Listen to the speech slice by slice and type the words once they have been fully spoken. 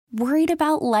Worried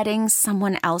about letting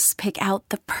someone else pick out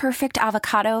the perfect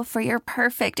avocado for your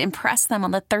perfect impress them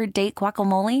on the third date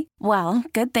guacamole? Well,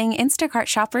 good thing Instacart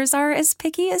shoppers are as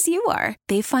picky as you are.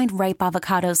 They find ripe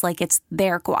avocados like it's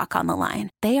their guac on the line.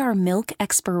 They are milk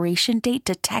expiration date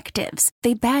detectives.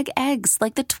 They bag eggs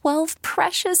like the 12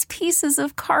 precious pieces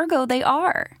of cargo they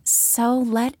are. So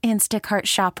let Instacart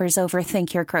shoppers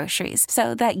overthink your groceries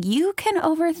so that you can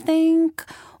overthink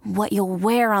what you'll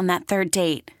wear on that third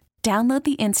date. Download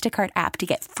the Instacart app to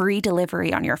get free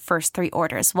delivery on your first 3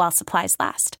 orders while supplies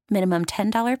last. Minimum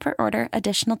 $10 per order.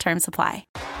 Additional terms apply.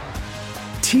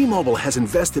 T-Mobile has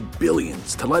invested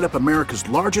billions to light up America's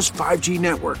largest 5G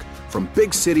network, from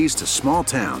big cities to small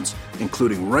towns,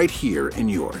 including right here in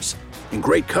yours. And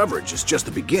great coverage is just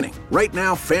the beginning. Right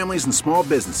now, families and small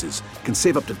businesses can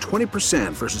save up to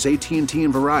 20% versus AT&T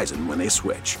and Verizon when they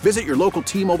switch. Visit your local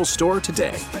T-Mobile store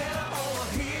today.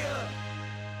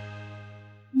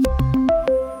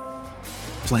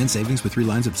 Plan savings with 3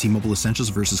 lines of T-Mobile Essentials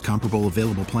versus comparable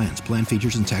available plans. Plan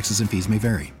features and taxes and fees may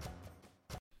vary.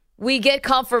 We get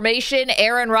confirmation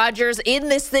Aaron Rodgers in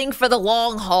this thing for the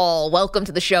long haul. Welcome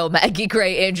to the show, Maggie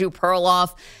Gray, Andrew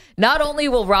Perloff. Not only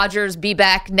will Rodgers be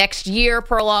back next year,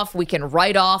 Perloff, we can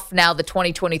write off now the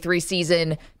 2023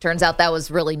 season. Turns out that was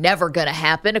really never going to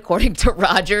happen, according to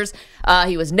Rodgers.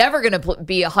 He was never going to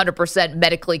be 100%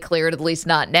 medically cleared, at least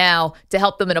not now, to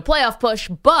help them in a playoff push.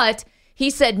 But he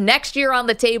said next year on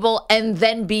the table and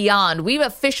then beyond. We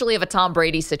officially have a Tom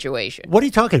Brady situation. What are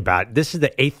you talking about? This is the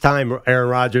 8th time Aaron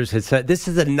Rodgers has said. This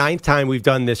is the 9th time we've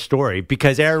done this story,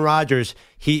 because Aaron Rodgers,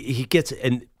 he gets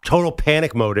in total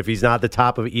panic mode if he's not at the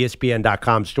top of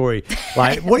ESPN.com story.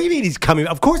 Like, what do you mean he's coming?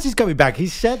 Of course he's coming back. He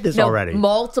said this already.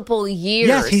 Multiple years.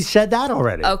 Yes, he said that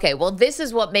already. Okay, well, this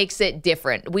is what makes it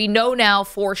different. We know now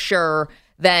for sure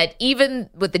that even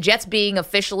with the Jets being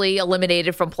officially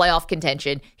eliminated from playoff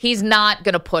contention, he's not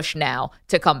going to push now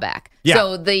to come back. Yeah.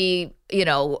 So the,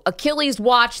 Achilles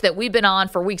watch that we've been on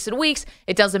for weeks and weeks,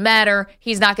 it doesn't matter.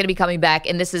 He's not going to be coming back.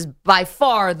 And this is by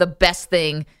far the best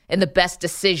thing and the best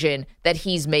decision that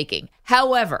he's making.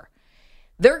 However,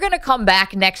 they're going to come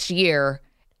back next year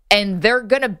and they're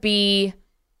going to be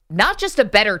not just a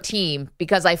better team,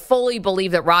 because I fully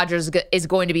believe that Rodgers is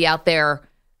going to be out there,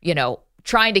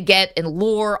 trying to get and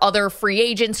lure other free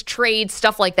agents, trades,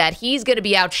 stuff like that. He's going to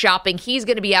be out shopping. He's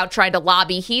going to be out trying to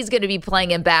lobby. He's going to be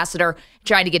playing ambassador,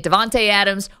 trying to get Davante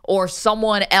Adams or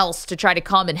someone else to try to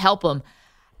come and help him.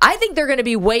 I think they're going to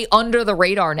be way under the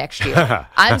radar next year.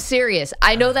 I'm serious.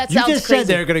 I know that sounds crazy. You just said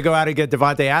they're going to go out and get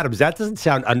Davante Adams. That doesn't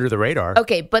sound under the radar.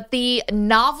 Okay, but the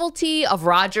novelty of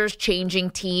Rodgers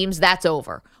changing teams, that's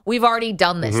over. We've already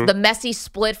done this. Mm-hmm. The messy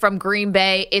split from Green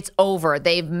Bay, it's over.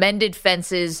 They've mended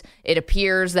fences. It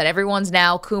appears that everyone's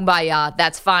now kumbaya.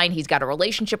 That's fine. He's got a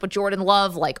relationship with Jordan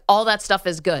Love. Like, all that stuff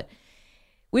is good.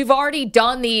 We've already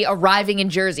done the arriving in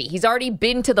Jersey. He's already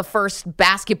been to the first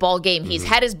basketball game. He's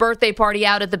had his birthday party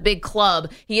out at the big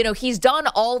club. He's done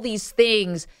all these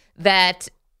things that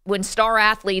when star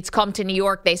athletes come to New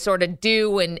York, they sort of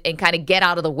do and kind of get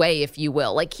out of the way, if you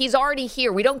will. Like, he's already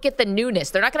here. We don't get the newness.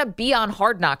 They're not going to be on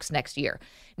Hard Knocks next year.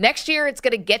 Next year, it's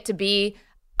going to get to be,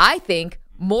 I think,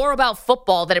 more about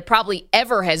football than it probably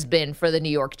ever has been for the New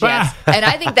York Jets. And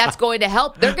I think that's going to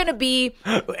help. They're going to be,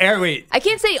 I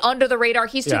can't say under the radar.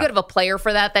 He's too good of a player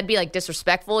for that. That'd be like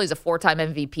disrespectful. He's a 4-time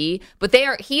MVP. But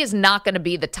he is not going to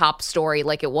be the top story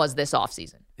like it was this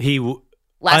offseason.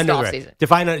 Last offseason.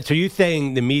 Define. So you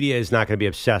think the media is not going to be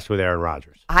obsessed with Aaron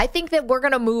Rodgers? I think that we're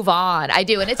going to move on. I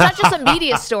do. And it's not just a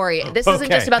media story. This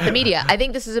isn't just about the media. I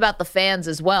think this is about the fans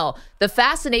as well. The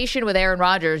fascination with Aaron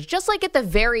Rodgers, just like at the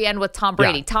very end with Tom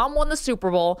Brady. Yeah. Tom won the Super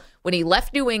Bowl when he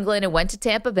left New England and went to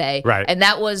Tampa Bay. Right. And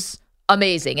that was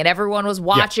amazing. And everyone was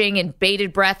watching and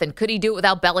bated breath. And could he do it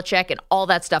without Belichick and all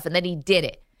that stuff? And then he did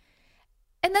it.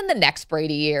 And then the next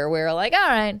Brady year, we were like, all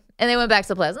right. And they went back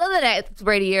to the playoffs. And then the next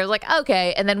Brady year, was like,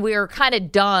 okay. And then we were kind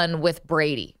of done with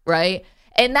Brady, right?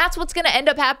 And that's what's going to end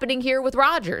up happening here with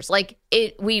Rodgers. Like,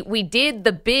 we did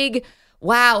the big,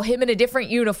 wow, him in a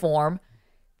different uniform.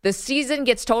 The season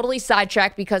gets totally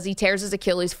sidetracked because he tears his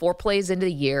Achilles 4 plays into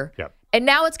the year. Yep. And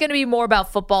now it's going to be more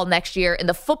about football next year. And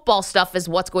the football stuff is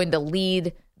what's going to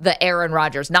lead the Aaron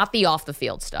Rodgers, not the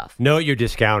off-the-field stuff. No, what you're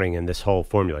discounting in this whole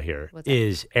formula here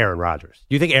is Aaron Rodgers.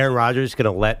 You think Aaron Rodgers is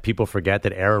going to let people forget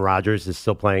that Aaron Rodgers is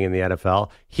still playing in the NFL?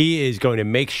 He is going to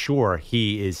make sure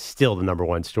he is still the number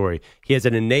one story. He has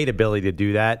an innate ability to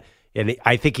do that, and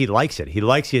I think he likes it. He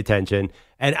likes the attention,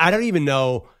 and I don't even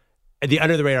know the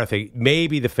under-the-radar thing.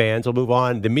 Maybe the fans will move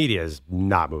on. The media is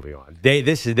not moving on.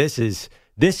 This is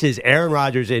Aaron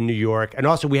Rodgers in New York, and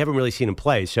also we haven't really seen him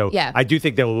play. So I do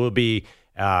think there will be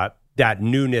that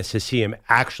newness to see him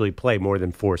actually play more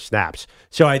than 4 snaps.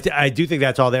 So I do think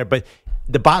that's all there. But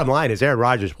the bottom line is Aaron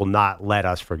Rodgers will not let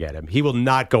us forget him. He will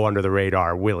not go under the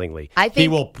radar willingly. I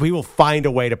think he will find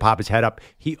a way to pop his head up.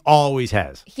 He always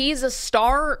has. He's a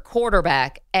star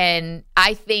quarterback, and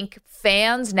I think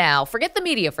fans now, forget the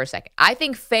media for a second. I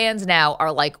think fans now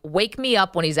are like, wake me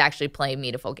up when he's actually playing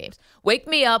meaningful games. Wake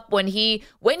me up when he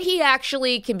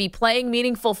actually can be playing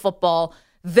meaningful football.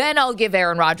 Then I'll give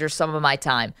Aaron Rodgers some of my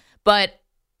time. But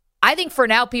I think for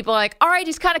now, people are like, all right,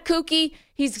 he's kind of kooky.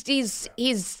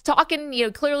 He's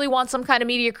talking, clearly wants some kind of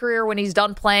media career when he's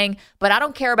done playing, but I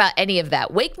don't care about any of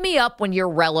that. Wake me up when you're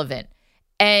relevant.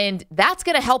 And that's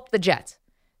going to help the Jets.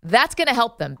 That's going to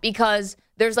help them because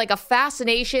there's like a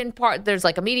fascination part. There's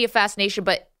like a media fascination,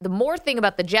 but the more thing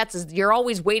about the Jets is you're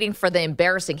always waiting for the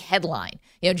embarrassing headline.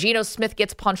 Geno Smith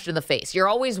gets punched in the face. You're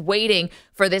always waiting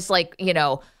for this,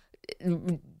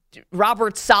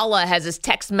 Robert Saleh has his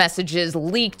text messages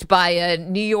leaked by a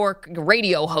New York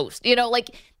radio host.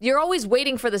 You're always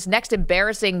waiting for this next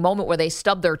embarrassing moment where they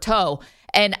stub their toe.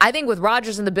 And I think with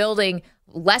Rodgers in the building,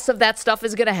 less of that stuff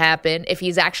is going to happen if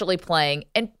he's actually playing.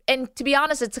 And to be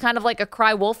honest, it's kind of like a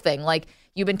cry wolf thing. Like,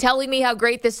 you've been telling me how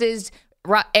great this is,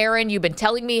 Aaron. You've been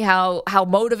telling me how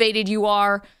motivated you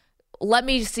are. Let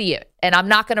me see it. And I'm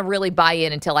not going to really buy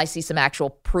in until I see some actual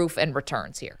proof and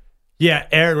returns here. Yeah,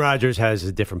 Aaron Rodgers has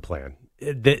a different plan.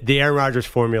 The Aaron Rodgers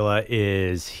formula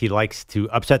is he likes to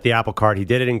upset the apple cart. He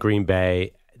did it in Green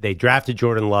Bay. They drafted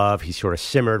Jordan Love. He sort of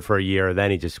simmered for a year.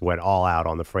 Then he just went all out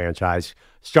on the franchise.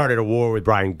 Started a war with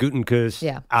Brian Gutekunst.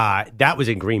 Yeah. That was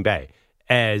in Green Bay.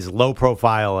 As low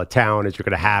profile a talent as you're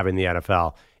going to have in the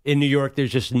NFL. In New York,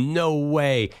 there's just no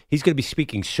way. He's going to be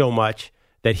speaking so much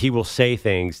that he will say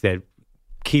things that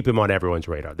keep him on everyone's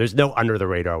radar. There's no under the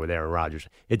radar with Aaron Rodgers.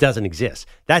 It doesn't exist.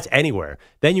 That's anywhere.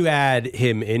 Then you add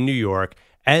him in New York,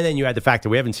 and then you add the fact that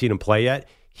we haven't seen him play yet.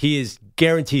 He is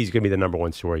guaranteed he's going to be the number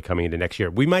one story coming into next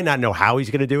year. We might not know how he's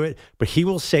going to do it, but he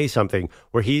will say something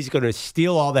where he's going to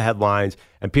steal all the headlines,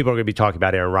 and people are going to be talking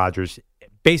about Aaron Rodgers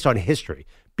based on history.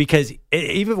 Because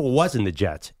even if it wasn't the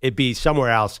Jets, it'd be somewhere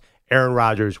else. Aaron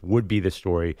Rodgers would be the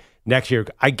story next year.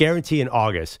 I guarantee in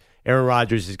August, Aaron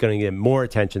Rodgers is going to get more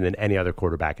attention than any other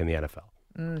quarterback in the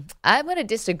NFL. I'm going to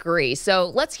disagree.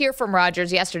 So let's hear from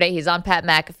Rodgers yesterday. He's on Pat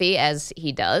McAfee, as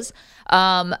he does,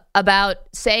 about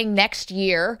saying next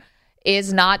year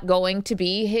is not going to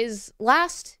be his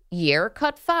last year.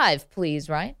 Cut 5, please,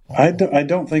 right? I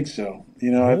don't think so.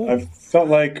 I felt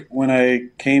like when I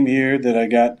came here that I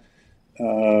got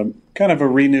kind of a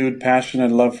renewed passion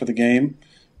and love for the game.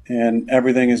 And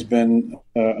everything has been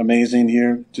amazing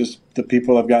here. Just the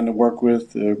people I've gotten to work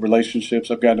with, the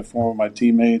relationships I've gotten to form with my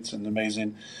teammates, and the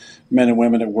amazing men and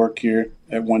women that work here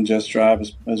at One Jets Drive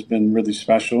has been really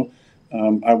special.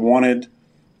 I wanted,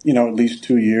 at least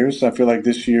 2 years. I feel like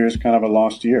this year is kind of a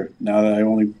lost year now that I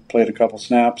only played a couple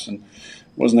snaps and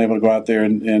wasn't able to go out there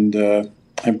and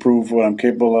improve what I'm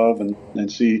capable of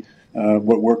and see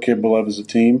what we're capable of as a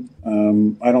team.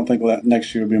 I don't think that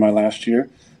next year will be my last year.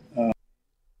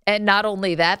 And not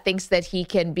only that, thinks that he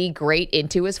can be great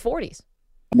into his 40s.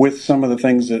 With some of the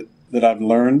things that I've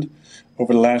learned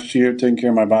over the last year, taking care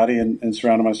of my body and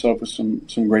surrounding myself with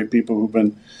some great people who've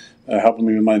been helping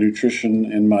me with my nutrition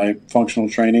and my functional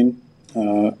training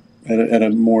at a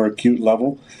more acute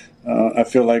level, I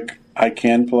feel like I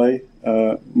can play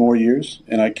more years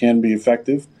and I can be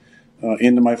effective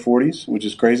into my 40s, which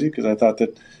is crazy because I thought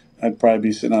that I'd probably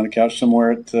be sitting on a couch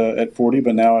somewhere at 40,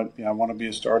 but now I want to be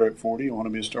a starter at 40. I want to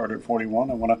be a starter at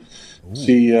 41. I want to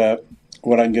see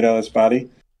what I can get out of this body.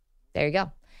 There you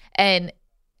go. And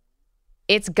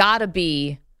it's got to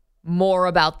be more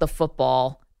about the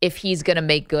football if he's going to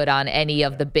make good on any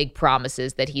of the big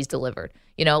promises that he's delivered.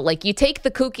 Like you take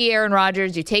the kooky Aaron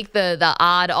Rodgers, you take the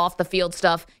odd off the field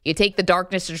stuff, you take the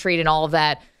darkness retreat and all of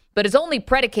that, but it's only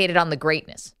predicated on the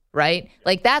greatness. Right?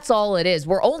 Like, that's all it is.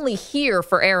 We're only here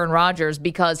for Aaron Rodgers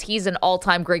because he's an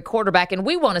all-time great quarterback, and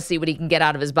we want to see what he can get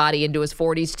out of his body into his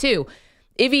 40s, too.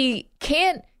 If he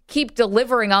can't keep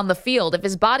delivering on the field, if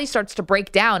his body starts to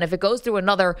break down, if it goes through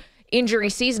another injury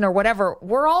season or whatever,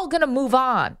 we're all going to move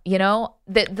on,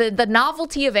 The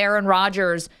novelty of Aaron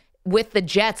Rodgers with the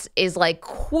Jets is,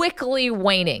 quickly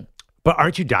waning. But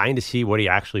aren't you dying to see what he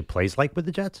actually plays like with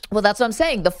the Jets? Well, that's what I'm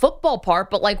saying. The football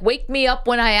part, but wake me up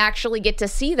when I actually get to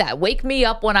see that. Wake me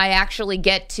up when I actually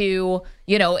get to,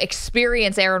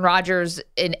 experience Aaron Rodgers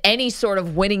in any sort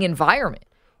of winning environment.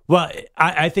 Well,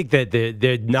 I think that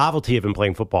the novelty of him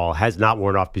playing football has not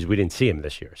worn off because we didn't see him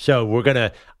this year. So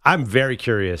I'm very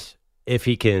curious if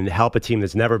he can help a team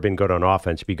that's never been good on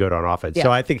offense be good on offense. Yeah.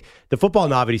 So I think the football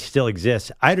novelty still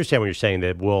exists. I understand what you're saying,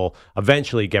 that we'll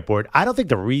eventually get bored. I don't think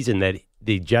the reason that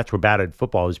the Jets were bad at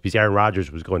football is because Aaron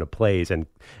Rodgers was going to plays and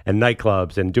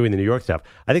nightclubs and doing the New York stuff.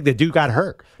 I think the dude got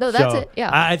hurt. No, that's it.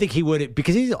 Yeah. I think he would,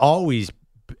 because he's always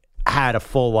had a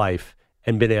full life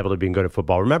and been able to be good at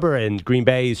football. Remember in Green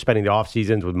Bay, he's spending the off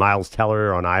seasons with Miles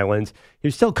Teller on islands. He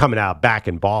was still coming out back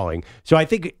and balling. So I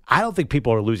don't think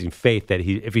people are losing faith that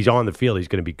if he's on the field, he's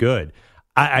going to be good.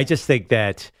 I just think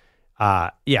that,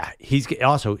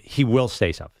 he will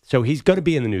say something. So he's going to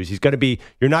be in the news.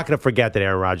 You're not going to forget that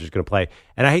Aaron Rodgers is going to play.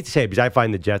 And I hate to say it because I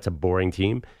find the Jets a boring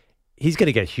team. He's going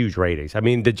to get huge ratings. I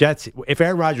mean, the Jets, if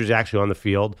Aaron Rodgers is actually on the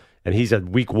field and he's at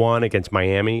week 1 against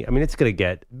Miami, I mean, it's going to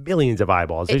get millions of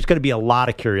eyeballs. There's going to be a lot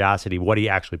of curiosity what he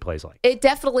actually plays like. It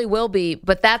definitely will be,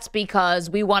 but that's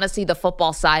because we want to see the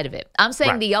football side of it. I'm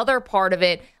saying The other part of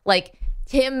it, like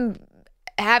him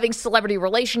having celebrity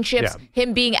relationships,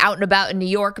 him being out and about in New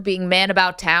York, being man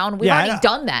about town, we've already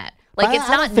done that. Like, it's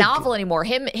not novel anymore.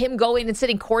 Him going and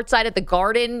sitting courtside at the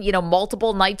Garden,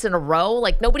 multiple nights in a row,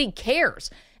 like, nobody cares.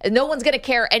 And no one's going to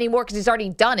care anymore because he's already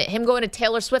done it. Him going to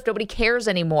Taylor Swift, nobody cares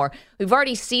anymore. We've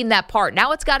already seen that part.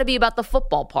 Now it's got to be about the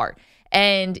football part.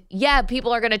 And, yeah,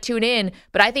 people are going to tune in,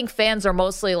 but I think fans are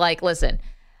mostly like, listen,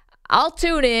 I'll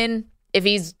tune in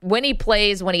when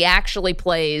he actually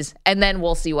plays, and then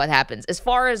we'll see what happens. As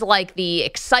far as like the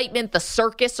excitement, the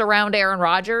circus around Aaron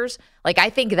Rodgers, like I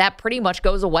think that pretty much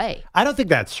goes away. I don't think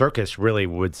that circus really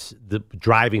was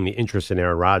driving the interest in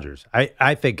Aaron Rodgers.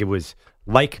 I think it was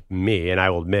like me, and I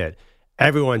will admit,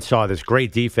 everyone saw this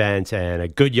great defense and a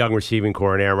good young receiving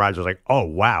core, and Aaron Rodgers was like, oh,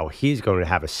 wow, he's going to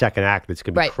have a second act that's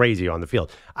going to be crazy on the field.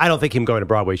 I don't think him going to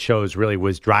Broadway shows really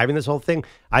was driving this whole thing.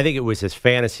 I think it was his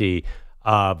fantasy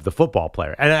of the football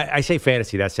player. And I say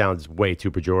fantasy, that sounds way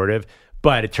too pejorative,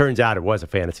 but it turns out it was a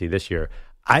fantasy this year.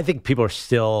 I think people are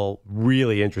still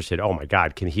really interested. Oh, my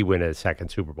God, can he win a second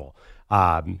Super Bowl?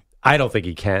 I don't think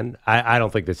he can. I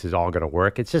don't think this is all going to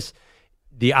work. It's just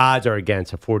the odds are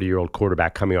against a 40-year-old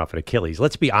quarterback coming off an Achilles.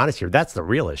 Let's be honest here. That's the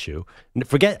real issue.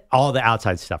 Forget all the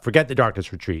outside stuff. Forget the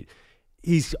darkness retreat.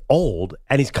 He's old,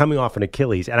 and he's coming off an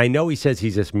Achilles. And I know he says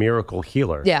he's this miracle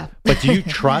healer. Yeah. But do you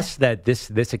trust that this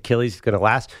Achilles is going to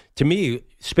last? To me,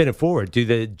 spin it forward. Do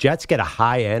the Jets get a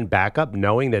high-end backup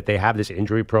knowing that they have this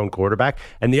injury-prone quarterback?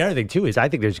 And the other thing, too, is I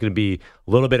think there's going to be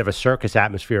a little bit of a circus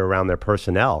atmosphere around their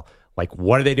personnel. Like,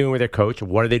 what are they doing with their coach?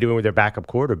 What are they doing with their backup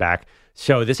quarterback?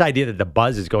 So this idea that the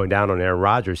buzz is going down on Aaron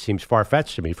Rodgers seems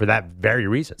far-fetched to me for that very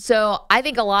reason. So I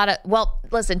think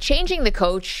listen, changing the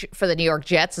coach for the New York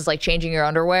Jets is like changing your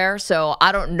underwear. So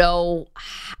I don't know.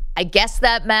 I guess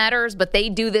that matters, but they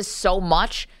do this so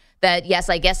much that, yes,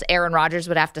 I guess Aaron Rodgers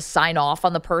would have to sign off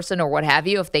on the person or what have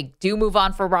you. If they do move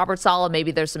on for Robert Saleh,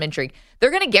 maybe there's some intrigue. They're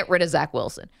going to get rid of Zach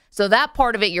Wilson. So that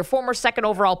part of it, your former second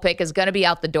overall pick, is going to be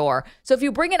out the door. So if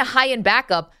you bring in a high-end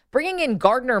backup, bringing in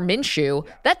Gardner Minshew,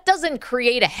 that doesn't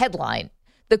create a headline.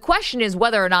 The question is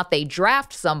whether or not they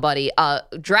draft somebody,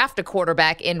 draft a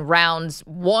quarterback in rounds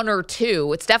 1 or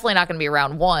 2. It's definitely not going to be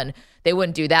round 1. They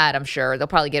wouldn't do that, I'm sure. They'll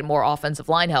probably get more offensive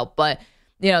line help. But,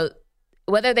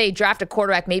 whether they draft a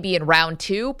quarterback maybe in round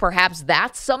 2, perhaps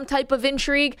that's some type of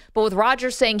intrigue. But with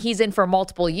Rodgers saying he's in for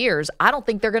multiple years, I don't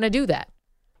think they're going to do that.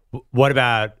 What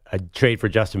about a trade for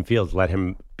Justin Fields? Let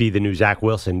him be the new Zach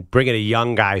Wilson. Bring in a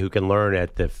young guy who can learn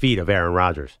at the feet of Aaron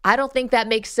Rodgers. I don't think that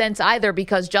makes sense either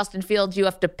because Justin Fields you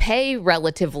have to pay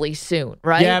relatively soon,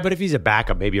 right? Yeah, but if he's a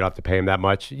backup, maybe you don't have to pay him that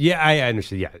much. Yeah, I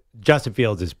understand. Yeah, Justin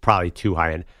Fields is probably too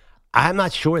high end. I'm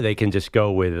not sure they can just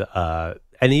go with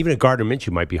and even a Gardner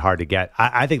Minshew might be hard to get.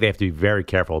 I think they have to be very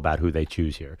careful about who they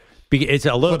choose here. It's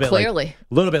a little bit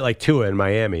like Tua in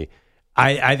Miami.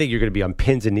 I think you're going to be on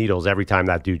pins and needles every time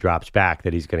that dude drops back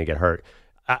that he's going to get hurt.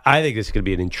 I think this is going to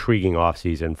be an intriguing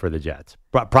offseason for the Jets.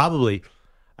 Probably,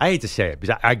 I hate to say it,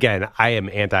 because, again, I am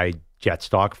anti-Jets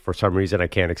talk for some reason I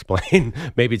can't explain.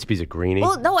 Maybe it's because of Greeny.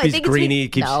 Well, no, I think Greeny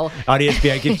keeps on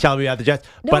ESPN keeps telling me about the Jets.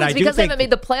 No, it's because they haven't made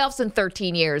the playoffs in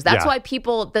 13 years. That's why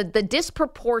people, the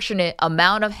disproportionate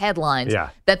amount of headlines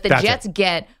that the Jets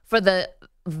get for the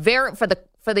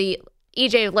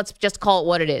EJ, let's just call it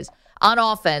what it is, on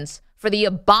offense, for the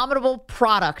abominable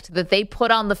product that they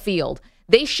put on the field.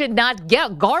 They should not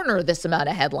garner this amount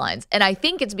of headlines. And I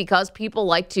think it's because people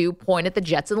like to point at the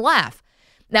Jets and laugh.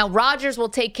 Now, Rodgers will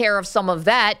take care of some of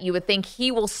that. You would think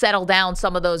he will settle down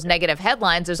some of those negative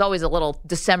headlines. There's always a little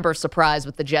December surprise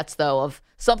with the Jets, though, of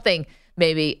something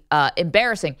maybe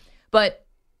embarrassing. But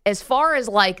as far as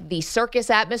like the circus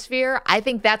atmosphere, I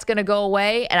think that's going to go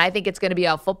away, and I think it's going to be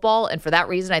about football. And for that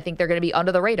reason, I think they're going to be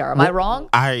under the radar. Am I wrong?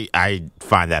 I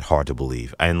find that hard to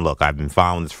believe. And look, I've been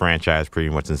following this franchise pretty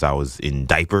much since I was in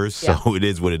diapers, so it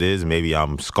is what it is. Maybe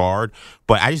I'm scarred,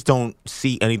 but I just don't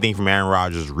see anything from Aaron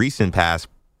Rodgers' recent past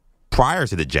prior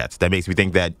to the Jets that makes me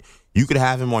think that you could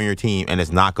have him on your team and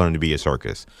it's not going to be a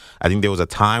circus. I think there was a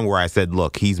time where I said,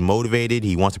 look, he's motivated.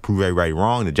 He wants to prove everybody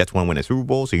wrong. The Jets want to win a Super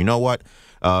Bowl. So you know what?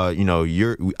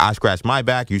 I scratch my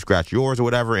back, you scratch yours or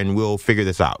whatever, and we'll figure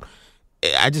this out.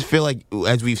 I just feel like,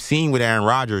 as we've seen with Aaron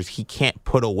Rodgers, he can't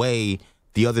put away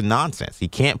the other nonsense. He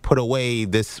can't put away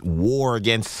this war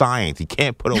against science. He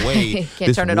can't put away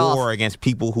this war against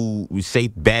people who say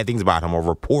bad things about him or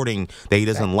reporting that he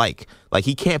doesn't like. Like,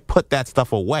 he can't put that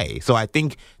stuff away. So I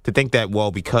think that,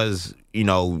 well, because,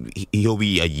 he'll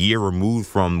be a year removed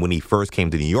from when he first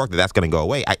came to New York, that's going to go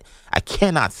away. I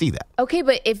cannot see that. Okay,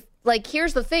 but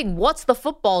here's the thing. What's the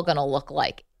football going to look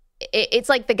like? It's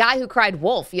like the guy who cried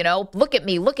wolf, look at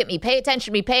me, pay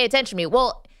attention to me, pay attention to me.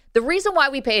 Well, the reason why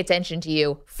we pay attention to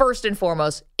you, first and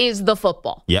foremost, is the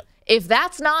football. Yep. If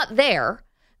that's not there,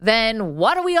 then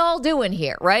what are we all doing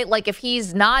here, right? Like, if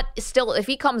he's not still, if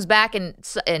he comes back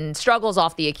and struggles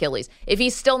off the Achilles, if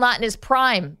he's still not in his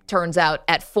prime, turns out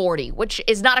at 40, which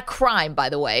is not a crime, by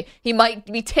the way, he might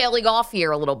be tailing off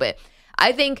here a little bit.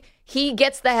 I think he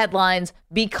gets the headlines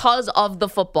because of the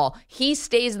football. He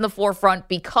stays in the forefront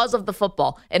because of the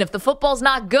football. And if the football's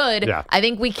not good, I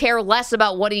think we care less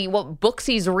about what books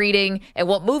he's reading and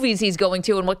what movies he's going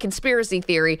to and what conspiracy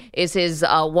theory is his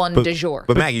du jour.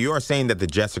 But Maggie, you are saying that the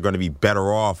Jets are going to be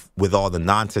better off with all the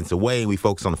nonsense away and we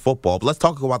focus on the football. But let's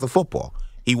talk about the football.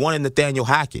 He wanted Nathaniel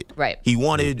Hackett. Right. He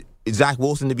wanted Zach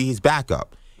Wilson to be his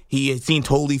backup. He had seemed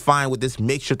totally fine with this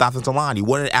makeshift offensive line. He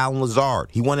wanted Alan Lazard.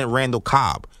 He wanted Randall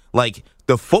Cobb. Like,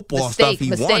 the football stuff he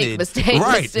wanted.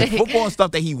 The football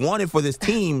stuff that he wanted for this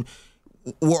team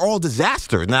were all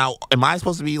disasters. Now, am I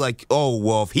supposed to be like, oh,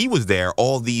 well, if he was there,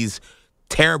 all these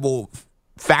terrible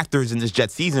factors in this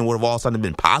Jet season would have all of a sudden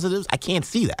been positives? I can't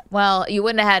see that. Well, you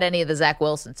wouldn't have had any of the Zach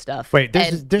Wilson stuff. Wait,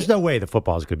 there's no way the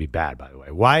football is going to be bad, by the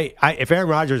way. If Aaron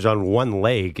Rodgers on one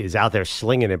leg is out there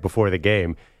slinging it before the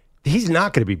game, he's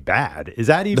not going to be bad. Is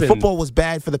that even... The football was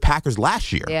bad for the Packers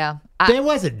last year. Yeah. It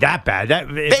wasn't that bad.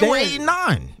 They were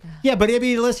 8-9. Yeah, but I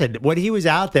mean, listen, when he was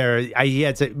out there, he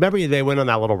had to... Remember they went on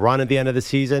that little run at the end of the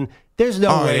season? There's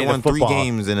no way they won 3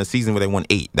 games in a season where they won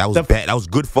 8. That was bad. That was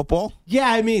good football?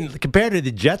 Yeah, I mean, compared to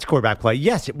the Jets quarterback play,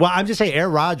 yes. Well, I'm just saying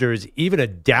Aaron Rodgers, even a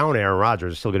down Aaron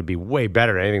Rodgers, is still going to be way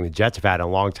better than anything the Jets have had in a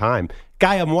long time.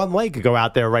 Guy on one leg could go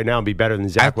out there right now and be better than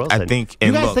Zach Wilson. I think.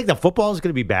 You guys think the football is going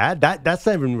to be bad? That's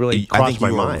not even really crossed my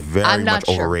mind. I think you are very much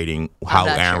overrating how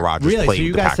Aaron Rodgers played. So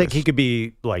you guys think he could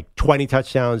be like 20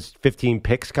 touchdowns, 15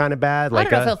 picks kind of bad? I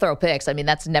don't know if he'll throw picks. I mean,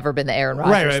 that's never been the Aaron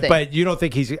Rodgers thing. But you don't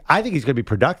think I think he's going to be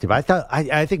productive.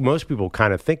 I think most people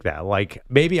kind of think that. Like,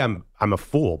 maybe I'm a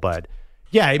fool, but...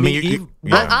 Yeah, I mean,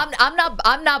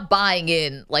 I'm not buying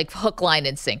in like hook, line,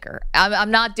 and sinker. I'm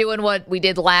not doing what we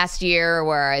did last year,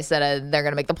 where I said they're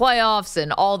going to make the playoffs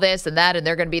and all this and that, and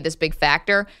they're going to be this big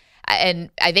factor. And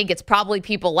I think it's probably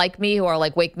people like me who are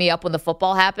like, wake me up when the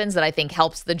football happens, that I think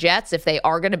helps the Jets if they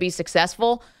are going to be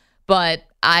successful. But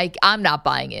I'm not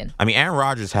buying in. I mean, Aaron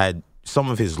Rodgers had some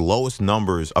of his lowest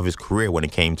numbers of his career when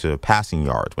it came to passing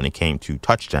yards, when it came to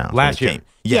touchdowns. Last year.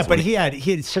 But he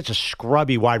had such a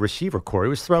scrubby wide receiver core. He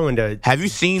was throwing to... Have you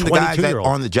seen the guys that are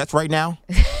on the Jets right now?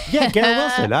 Yeah, Garrett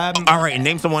Wilson. All right, and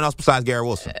name someone else besides Garrett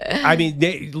Wilson. I mean,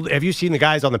 have you seen the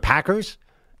guys on the Packers?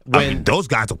 I mean, those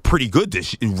guys are pretty good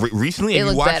recently.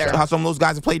 Have you watched better. how some of those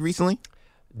guys have played recently?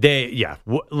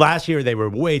 Last year they were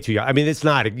way too young. I mean, it's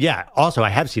not. Yeah. Also, I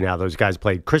have seen how those guys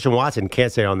played. Christian Watson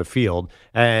can't stay on the field,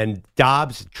 and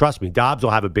Dobbs. Trust me, Dobbs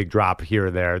will have a big drop here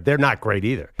or there. They're not great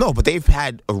either. No, but they've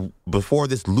had before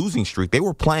this losing streak, they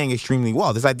were playing extremely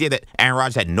well. This idea that Aaron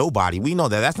Rodgers had nobody, we know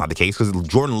that that's not the case because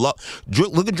Jordan Love.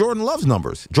 Look at Jordan Love's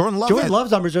numbers. Jordan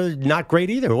Love's numbers are not great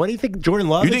either. What do you think? Jordan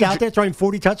Love is out there throwing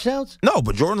 40 touchdowns? No,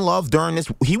 but Jordan Love during this,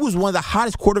 he was one of the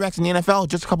hottest quarterbacks in the NFL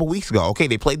just a couple weeks ago. Okay,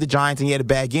 they played the Giants and he had a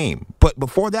bad game, but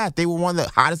before that, they were one of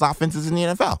the hottest offenses in the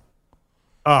NFL.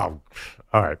 Oh,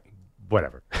 all right.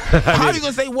 Whatever. How are you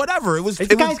going to say whatever?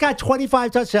 The guy's got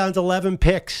 25 touchdowns, 11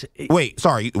 picks. Wait,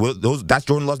 sorry. That's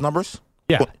Jordan Love's numbers?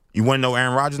 Yeah. What, you want to know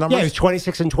Aaron Rodgers' numbers? Yeah, he's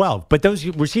 26 and 12. But those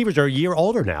receivers are a year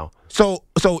older now. So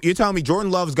you're telling me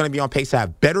Jordan Love is going to be on pace to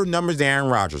have better numbers than Aaron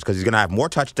Rodgers because he's going to have more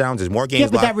touchdowns, there's more games. Yeah,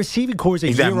 but that receiving core is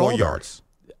a year older. More yards.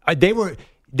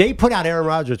 They put out Aaron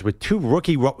Rodgers with 2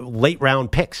 rookie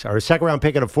late-round picks, or a second-round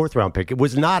pick and a fourth-round pick. It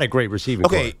was not a great receiving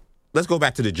core. Okay, let's go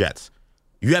back to the Jets.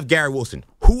 You have Garrett Wilson.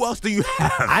 Who Who else do you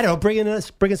have? I don't bring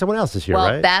in someone else this year,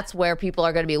 well, right? That's where people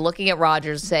are going to be looking at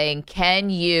Rodgers saying, can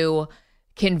you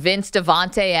convince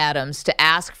Davante Adams to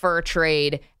ask for a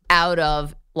trade out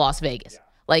of Las Vegas?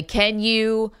 Like, can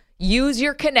you use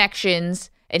your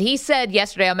connections? And he said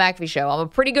yesterday on McAfee Show, I'm a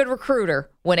pretty good recruiter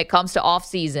when it comes to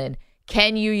offseason.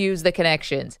 Can you use the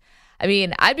connections? I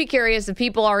mean, I'd be curious if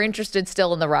people are interested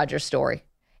still in the Rodgers story.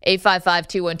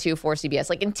 855-212-4CBS.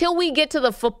 Like, until we get to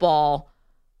the football,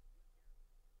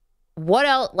 what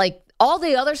else? Like, all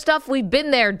the other stuff, we've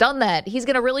been there, done that. He's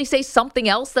going to really say something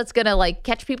else that's going to, like,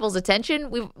 catch people's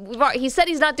attention? He said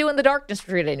he's not doing the darkness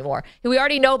retreat anymore. We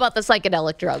already know about the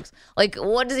psychedelic drugs. Like,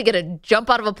 what is he going to jump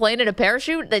out of a plane in a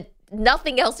parachute? That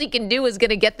nothing else he can do is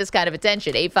going to get this kind of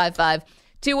attention.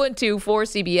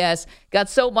 855-212-4CBS. Got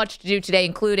so much to do today,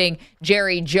 including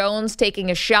Jerry Jones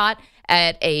taking a shot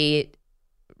at a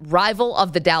rival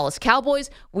of the Dallas Cowboys.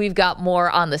 We've got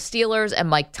more on the Steelers and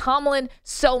Mike Tomlin.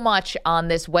 So much on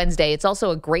this Wednesday. It's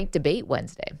also a great debate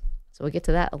Wednesday. So we'll get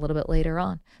to that a little bit later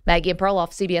on. Maggie and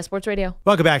Perloff, CBS Sports Radio.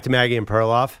 Welcome back to Maggie and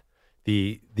Perloff.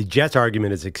 The Jets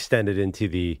argument is extended into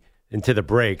the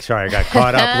break. Sorry, I got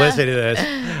caught up listening to this.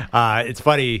 It's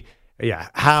funny,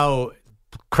 how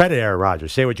credit Aaron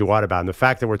Rodgers. Say what you want about him. The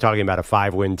fact that we're talking about a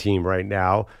 5-win team right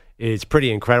now is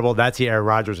pretty incredible. That's the Aaron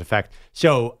Rodgers effect.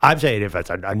 So I'm saying if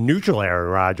it's a neutral Aaron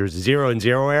Rodgers, 0-0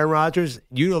 Aaron Rodgers,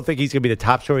 you don't think he's going to be the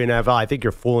top story in the NFL. I think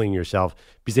you're fooling yourself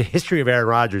because the history of Aaron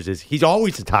Rodgers is he's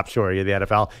always the top story in the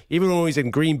NFL. Even when he was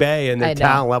in Green Bay and the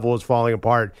talent level was falling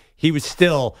apart, he was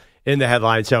still in the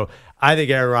headline. So I think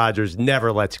Aaron Rodgers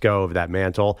never lets go of that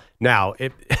mantle. Now,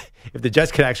 if the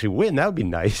Jets could actually win, that would be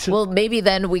nice. Well, maybe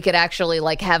then we could actually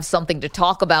have something to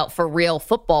talk about for real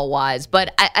football-wise.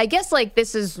 But I guess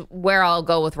this is where I'll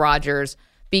go with Rodgers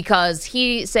because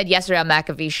he said yesterday on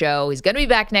McAfee Show he's going to be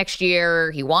back next year.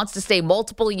 He wants to stay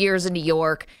multiple years in New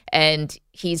York, and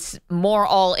he's more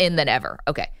all in than ever.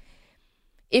 Okay.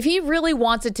 If he really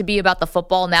wants it to be about the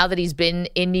football now that he's been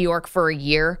in New York for a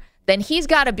year, then he's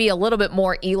got to be a little bit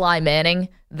more Eli Manning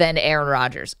than Aaron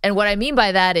Rodgers. And what I mean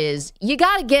by that is you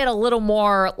got to get a little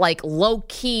more low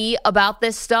key about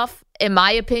this stuff, in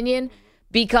my opinion,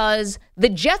 because the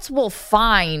Jets will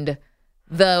find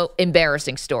the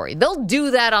embarrassing story. They'll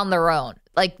do that on their own.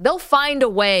 They'll find a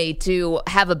way to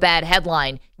have a bad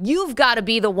headline. You've got to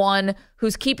be the one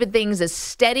who's keeping things as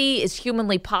steady as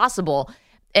humanly possible.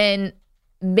 And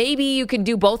maybe you can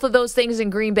do both of those things in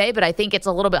Green Bay, but I think it's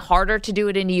a little bit harder to do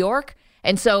it in New York.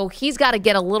 And so he's got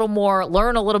to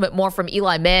learn a little bit more from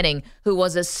Eli Manning, who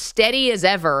was as steady as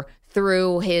ever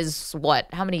through his,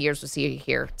 how many years was he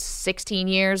here? 16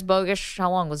 years, Bogish? How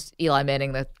long was Eli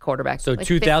Manning the quarterback? So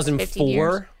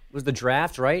 2004 was the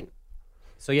draft, right?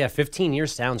 So, 15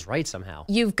 years sounds right somehow.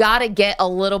 You've got to get a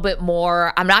little bit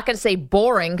more, I'm not going to say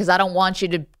boring because I don't want you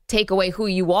to take away who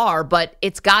you are, but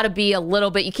it's got to be a little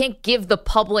bit, you can't give the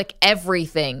public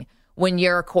everything when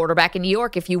you're a quarterback in New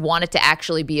York if you want it to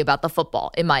actually be about the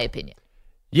football, in my opinion.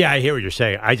 Yeah, I hear what you're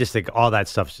saying. I just think all that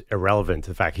stuff's irrelevant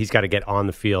to the fact he's got to get on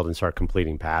the field and start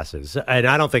completing passes. And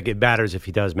I don't think it matters if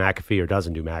he does McAfee or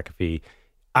doesn't do McAfee.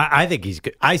 I think he's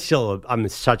good. I'm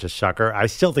such a sucker. I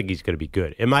still think he's going to be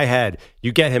good. In my head,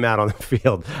 you get him out on the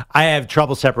field. I have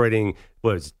trouble separating,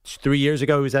 3 years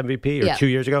ago he was MVP or 2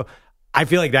 years ago? I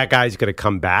feel like that guy's going to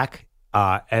come back,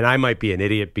 and I might be an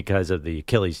idiot because of the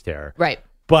Achilles tear. Right.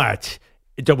 But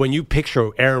when you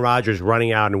picture Aaron Rodgers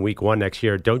running out in week 1 next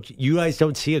year, you guys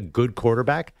don't see a good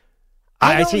quarterback?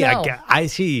 I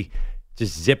see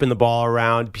just zipping the ball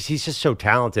around because he's just so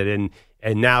talented.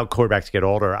 And now quarterbacks get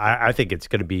older. I think it's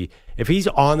going to be, if he's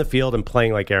on the field and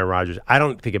playing like Aaron Rodgers, I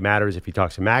don't think it matters if he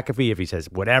talks to McAfee, if he says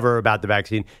whatever about the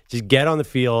vaccine. Just get on the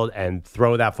field and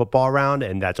throw that football around,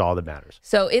 and that's all that matters.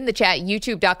 So in the chat,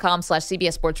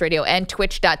 youtube.com/CBS Sports Radio and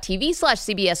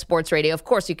twitch.tv/CBS Sports Radio. Of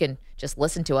course, you can just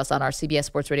listen to us on our CBS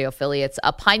Sports Radio affiliates.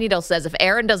 Pine Needle says if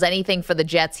Aaron does anything for the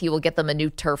Jets, he will get them a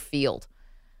new turf field.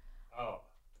 Oh,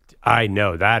 I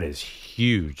know. That is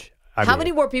huge. How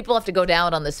many more people have to go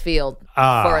down on this field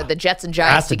for the Jets and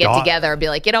Giants to get together and be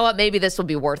like, you know what, maybe this will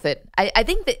be worth it? I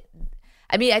think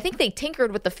they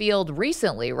tinkered with the field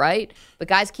recently, right? But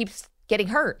guys keep getting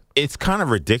hurt. It's kind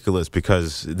of ridiculous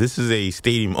because this is a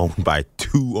stadium owned by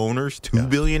two owners, two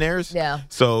billionaires. Yeah.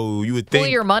 So you would think.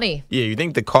 Pull your money. Yeah, you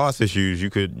think the cost issues,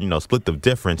 you could, split the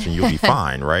difference and you'll be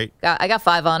fine, right? I got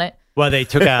 5 on it. Well, they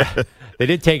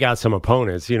did take out some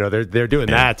opponents. They're doing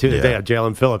that too. Yeah. They have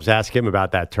Jalen Phillips. Ask him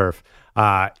about that turf.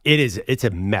 It's a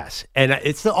mess, and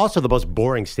it's also the most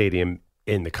boring stadium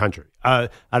in the country. Out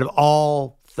of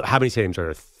all, how many stadiums are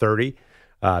there? 30.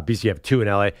 BC have 2 in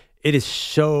LA. It is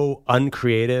so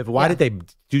uncreative. Why did they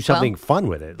do something fun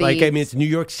with it. It's New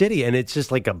York City, and it's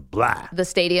just like a blah. The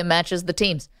stadium matches the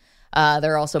teams.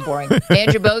 They're also boring.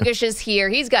 Andrew Bogish is here.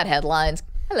 He's got headlines.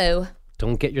 Hello.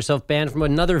 Don't get yourself banned from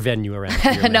another venue around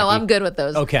here. No, I'm good with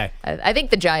those. Okay. I think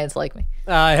the Giants like me.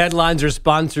 Headlines are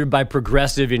sponsored by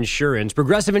Progressive Insurance.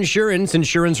 Progressive Insurance,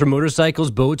 insurance for motorcycles,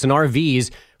 boats, and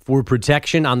RVs for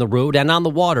protection on the road and on the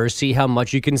water. See how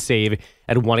much you can save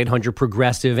at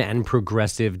 1-800-PROGRESSIVE and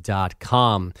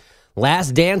Progressive.com.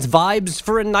 Last dance vibes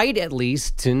for a night, at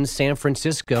least, in San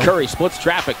Francisco. Curry splits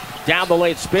traffic. Down the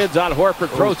lane, spins on Horford,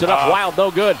 throws it up wild, no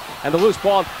good. And the loose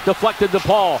ball deflected to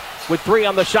Paul with 3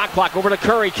 on the shot clock. Over to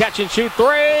Curry, catch and shoot 3.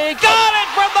 Got it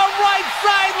from the right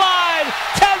sideline!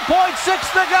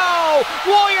 10.6 to go!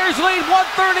 Warriors lead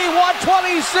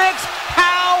 130-126.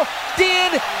 How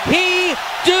did he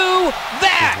do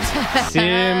that?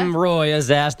 Tim Roy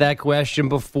has asked that question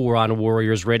before on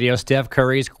Warriors Radio. Steph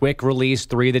Curry's quick release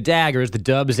 3. The daggers. The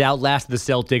Dubs outlasted the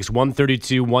Celtics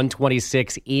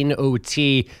 132-126 in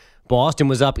OT. Boston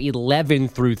was up 11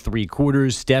 through 3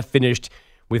 quarters. Steph finished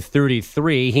with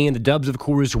 33. He and the Dubs, of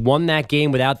course, won that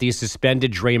game without the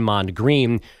suspended Draymond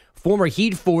Green. Former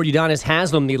Heat forward Udonis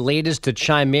Haslem, the latest to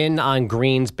chime in on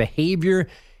Green's behavior.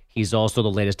 He's also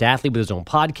the latest athlete with his own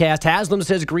podcast. Haslam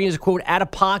says Green is, quote, out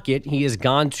of pocket. He has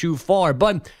gone too far.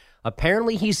 But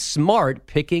apparently he's smart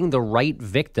picking the right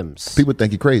victims. People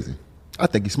think he's crazy. I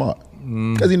think he's smart.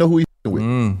 Because he know who he's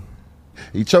with.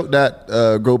 He choked that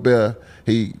Gobert.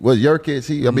 He was Jurkic.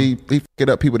 He fucking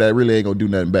up people that really ain't going to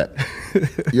do nothing back.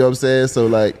 You know what I'm saying? So,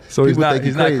 he's not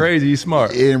crazy. He's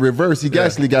smart. In reverse, he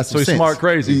actually got some sense. So he's smart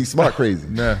crazy. He's smart crazy.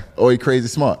 Yeah. Or he crazy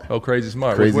smart. Oh, crazy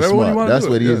smart. Crazy Whatever smart. That's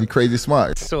what he is. He's crazy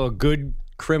smart. So a good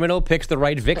criminal picks the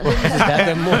right victim. Is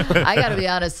that the more? I got to be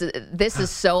honest. This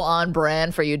is so on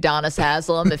brand for Udonis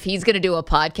Haslem. If he's going to do a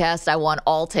podcast, I want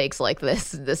all takes like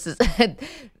this. This is.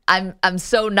 I'm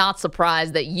so not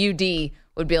surprised that UD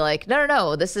would be like,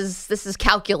 no, this is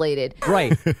calculated.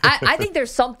 Right. I think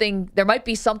there might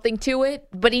be something to it,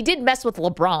 but he did mess with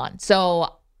LeBron.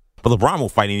 So, But LeBron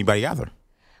won't fight anybody either.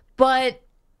 But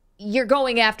you're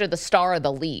going after the star of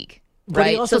the league, But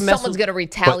he right? also So someone's going to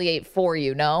retaliate for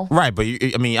you, no? Right, but I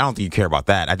don't think you care about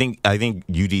that. I think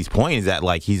UD's point is that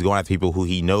he's going after people who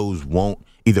he knows won't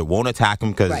attack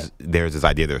him because there's this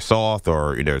idea they're soft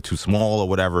or they're too small or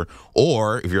whatever.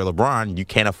 Or if you're LeBron, you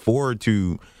can't afford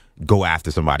to go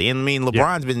after somebody. And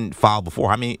LeBron's been fouled before.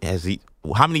 How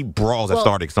many brawls have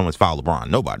started because someone's fouled LeBron?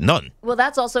 Nobody. None. Well,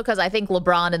 that's also because I think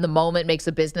LeBron in the moment makes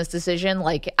a business decision.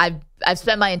 I've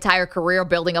spent my entire career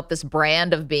building up this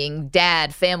brand of being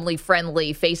dad, family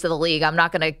friendly, face of the league. I'm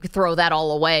not going to throw that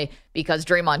all away because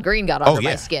Draymond Green got under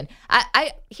my skin.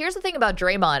 Here's the thing about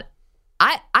Draymond.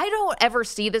 I don't ever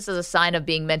see this as a sign of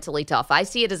being mentally tough. I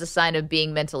see it as a sign of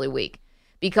being mentally weak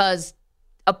because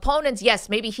opponents, yes,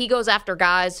 maybe he goes after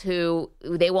guys who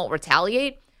they won't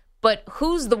retaliate, but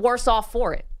who's the worse off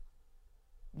for it?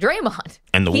 Draymond.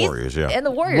 And the Warriors, yeah. And the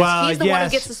Warriors. Well, he's the one who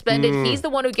gets suspended. He's the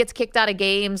one who gets kicked out of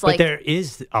games. But there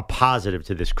is a positive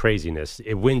to this craziness.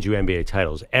 It wins you NBA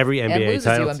titles. Every NBA title. And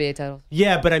loses you NBA titles.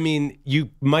 Yeah, but you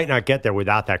might not get there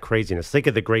without that craziness. Think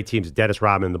of the great teams, Dennis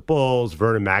Rodman, the Bulls,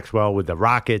 Vernon Maxwell with the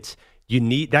Rockets. You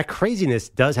need that craziness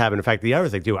does have an effect. The other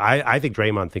thing, too, I think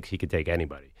Draymond thinks he could take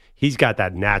anybody. He's got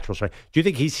that natural strength. Do you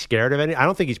think he's scared of any? I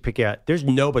don't think he's picking out. There's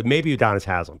but maybe Udonis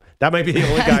Haslem. That might be the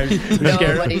only guy who's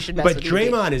scared of. But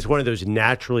Draymond is one of those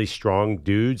naturally strong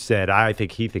dudes that I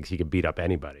think he thinks he can beat up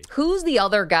anybody. Who's the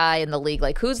other guy in the league?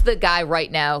 Who's the guy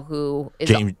right now who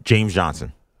is James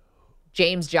Johnson?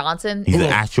 James Johnson? He's an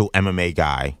actual MMA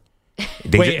guy.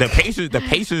 The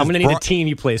Pacers. I'm going to need a team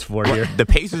he plays for here. The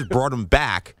Pacers brought him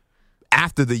back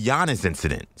after the Giannis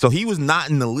incident. So he was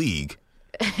not in the league.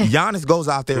 Giannis goes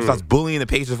out there and starts bullying the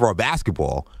Pacers for a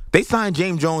basketball. They signed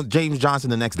James Johnson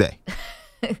the next day.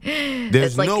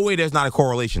 There's no way there's not a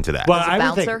correlation to that. Well, I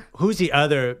would think, who's the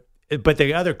other? But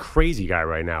the other crazy guy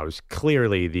right now is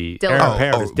clearly the heir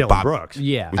apparent is Dylan Brooks.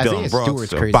 Yeah, Isaiah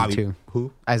Stewart's crazy too.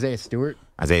 Who? Isaiah Stewart.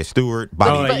 But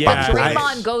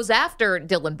Draymond goes after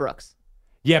Dylan Brooks.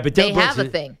 Yeah, but they have a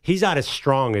thing. He's not as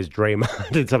strong as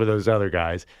Draymond and some of those other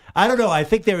guys. I don't know. I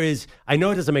think there is. I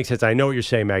know it doesn't make sense. I know what you're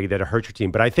saying, Maggie, that it hurts your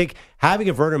team. But I think having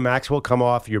a Vernon Maxwell come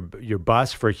off your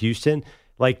bus for Houston,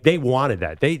 they wanted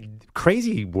that.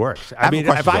 Crazy works. I mean,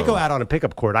 if I go out on a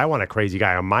pickup court, I want a crazy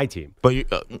guy on my team. But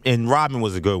and Rodman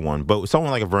was a good one. But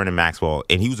someone like a Vernon Maxwell,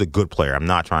 and he was a good player. I'm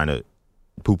not trying to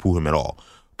poo-poo him at all.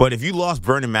 But if you lost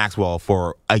Vernon Maxwell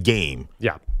for a game,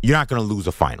 you're not going to lose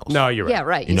a finals. No, you're right. Yeah,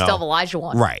 right. You still have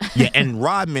Olajuwon. Right. Yeah, and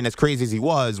Rodman, as crazy as he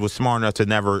was smart enough to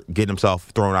never get himself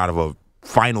thrown out of a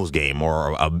finals game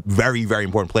or a very, very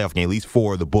important playoff game, at least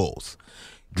for the Bulls.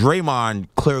 Draymond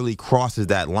clearly crosses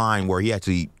that line where he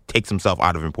actually takes himself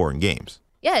out of important games.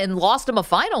 Yeah, and lost him a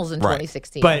finals in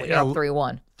 2016. But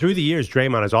 3-1. Through the years,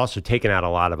 Draymond has also taken out a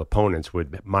lot of opponents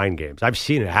with mind games. I've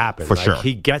seen it happen. For sure.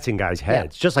 He gets in guys'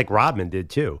 heads, just like Rodman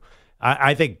did too.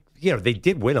 I think, they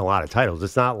did win a lot of titles.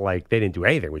 It's not like they didn't do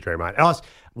anything with Draymond. Also,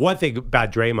 one thing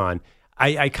about Draymond,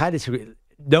 I kind of disagree.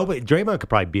 Nobody, Draymond could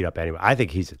probably beat up anyone. I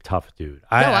think he's a tough dude.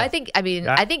 I think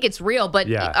it's real, but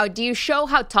do you show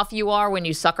how tough you are when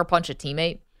you sucker punch a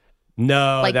teammate?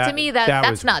 No, to me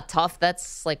that's not tough.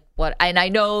 That's like what, and I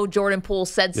know Jordan Poole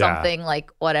said something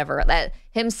like whatever. That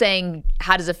him saying,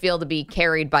 "How does it feel to be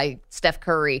carried by Steph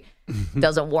Curry?"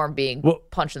 doesn't warrant being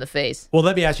punched in the face. Well,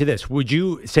 let me ask you this: would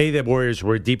you say the Warriors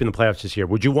were deep in the playoffs this year?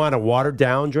 Would you want a watered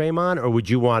down Draymond, or would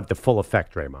you want the full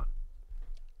effect Draymond?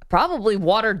 Probably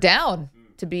watered down.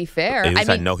 To be fair,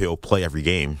 I know he'll play every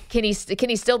game. Can he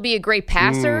still be a great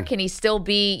passer? Can he still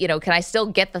be, can I still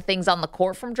get the things on the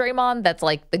court from Draymond that's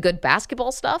like the good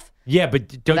basketball stuff? Yeah,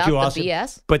 but don't you also? The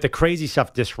BS? But the crazy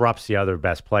stuff disrupts the other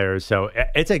best players. So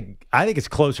I think it's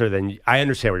closer than I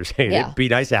understand what you're saying. Yeah. It'd be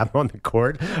nice to have him on the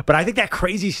court, but I think that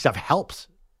crazy stuff helps.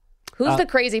 Who's the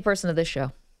crazy person of this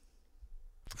show?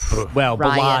 Well,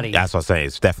 Bilotti. That's what I'm saying.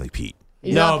 It's definitely Pete.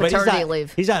 He's on paternity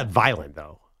leave. He's not violent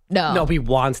though. No, he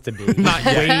wants to be. Not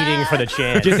waiting for the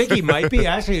chance. Do you think he might be?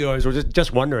 Actually, I was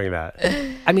just wondering that.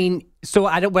 I mean, so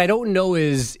what I don't know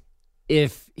is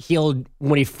if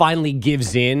when he finally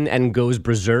gives in and goes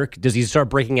berserk, does he start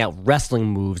breaking out wrestling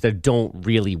moves that don't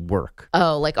really work?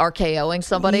 Oh, like RKOing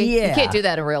somebody? Yeah. You can't do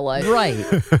that in real life. Right.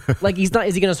 Like is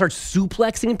he going to start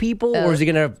suplexing people or is he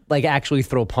going to like actually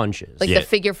throw punches? Like the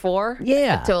figure four?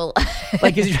 Yeah.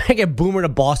 Like is he trying to get Boomer to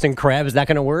Boston Crab? Is that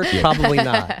going to work? Probably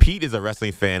not. Pete is a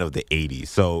wrestling fan of the 80s.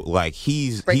 So like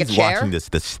he's watching the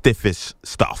stiffest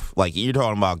stuff. Like you're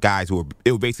talking about guys who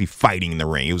were basically fighting in the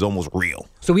ring. It was almost real.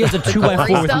 So he has a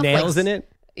 2x4 with nails in it?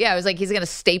 Yeah, it was like he's going to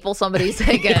staple somebody's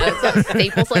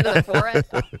staple side of the forehead.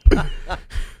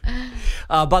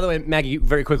 By the way, Maggie,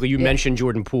 very quickly, you mentioned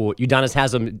Jordan Poole. Udonis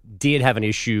Haslem did have an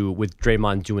issue with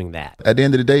Draymond doing that. At the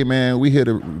end of the day, man, we here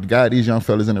to guide these young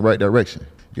fellas in the right direction.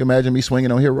 You imagine me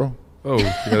swinging on Hero? Oh,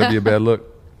 that'd be a bad look.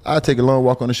 I'll take a long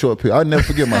walk on the short pill. I'll never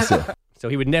forgive myself. So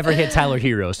he would never hit Tyler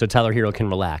Hero, so Tyler Hero can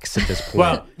relax at this point.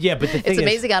 Well, yeah, but the thing it's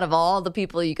amazing out of all the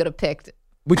people you could have picked.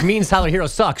 Which means Tyler Hero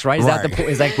sucks, right? Is that the point?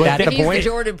 Is that the point? He's the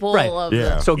Jordan Poole of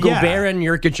the... So Gobert and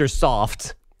Nurkic are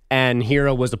soft, and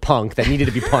Hero was a punk that needed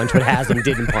to be punched, but Haslem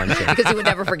didn't punch him. Because he would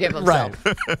never forgive himself.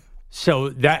 Right. So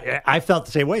that I felt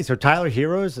the same way. So Tyler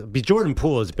Jordan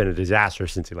Poole has been a disaster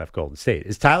since he left Golden State.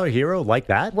 Is Tyler Hero like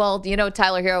that? Well,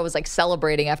 Tyler Hero was like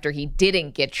celebrating after he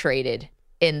didn't get traded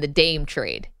in the Dame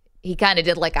trade. He kind of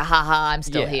did like a I'm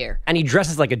still here. And he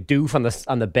dresses like a doof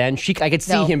on the bench. I could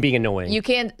see him being annoying. You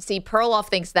can't see Perloff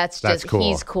thinks that's just cool.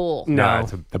 He's cool. No,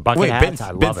 it's the bucket hats.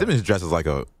 Ben Simmons dresses like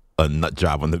a nut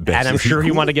job on the bench. And I'm sure he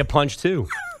wanted to get punched too.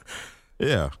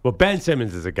 Yeah. Well, Ben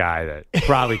Simmons is a guy that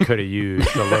probably could have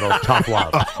used a little tough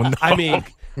love. Oh, no. I mean,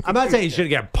 I'm not saying he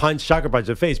should have got sucker punched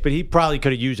in the face, but he probably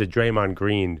could have used a Draymond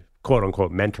Green, quote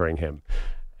unquote, mentoring him.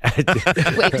 Wait,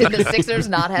 did the Sixers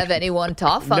not have anyone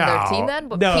tough on their team then?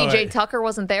 But PJ Tucker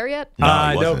wasn't there yet? No,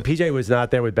 PJ was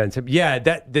not there with Ben Simmons. Yeah,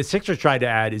 that the Sixers tried to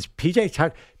add is PJ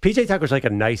Tucker. PJ Tucker's like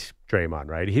a nice Draymond,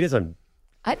 right? He doesn't.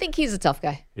 I think he's a tough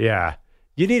guy. Yeah,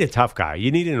 you need a tough guy.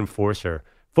 You need an enforcer.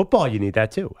 Football, you need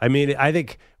that too. I mean, I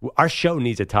think our show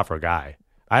needs a tougher guy.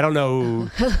 I don't know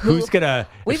who's gonna.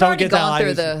 We've already gone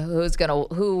through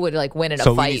who would like win in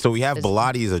a fight. So we have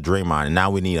Bilotti as a Draymond, and now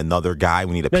we need another guy.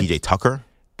 We need a PJ Tucker.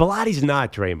 Bilotti's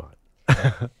not Draymond.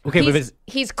 Okay,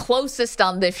 he's closest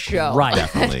on this show. Right.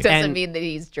 It doesn't mean that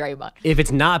he's Draymond. If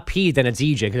it's not Pete, then it's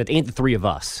EJ, because it ain't the three of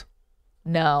us.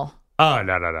 No. Oh,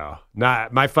 no.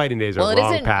 Not, my fighting days are long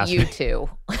past. Well, it isn't you two.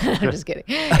 I'm just kidding.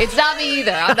 It's not me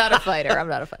either. I'm not a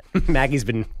fighter. Maggie's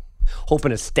been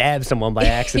hoping to stab someone by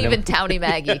accident. Even Townie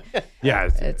Maggie. Yeah.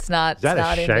 It's not. Is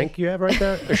that a shank you have right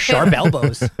there? Sharp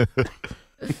elbows.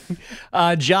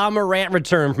 Ja Morant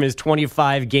returned from his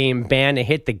 25-game ban to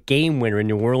hit the game winner in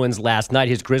New Orleans last night.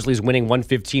 His Grizzlies winning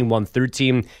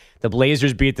 115-113. The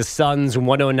Blazers beat the Suns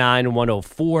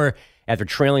 109-104 after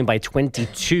trailing by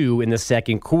 22 in the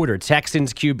second quarter.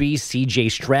 Texans QB C.J.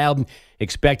 Stroud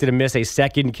expected to miss a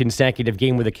second consecutive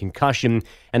game with a concussion,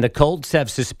 and the Colts have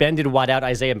suspended wideout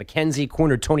Isaiah McKenzie,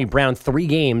 corner Tony Brown 3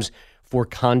 games for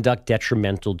conduct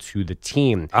detrimental to the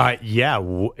team.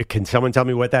 Yeah. Can someone tell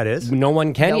me what that is? No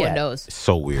one can yet. No one knows. It's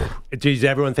so weird. Does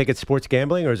everyone think it's sports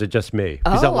gambling, or is it just me?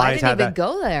 I didn't even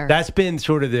go there. That's been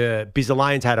sort of because the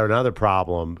Lions had another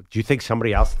problem. Do you think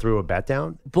somebody else threw a bet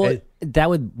down? But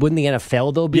wouldn't the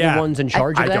NFL though be the ones in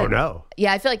charge of that? I don't know.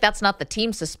 Yeah, I feel like that's not the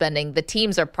team suspending. The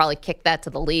teams are probably kick that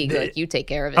to the league. Like, you take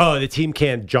care of it. Oh, the team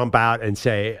can't jump out and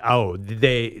say, oh,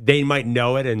 they might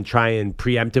know it and try and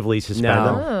preemptively suspend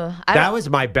them. That was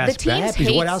my best bet.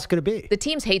 Because what else could it be? The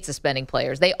teams hate suspending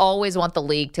players. They always want the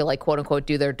league to, like, quote unquote,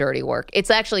 do their dirty work.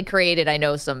 It's actually created, I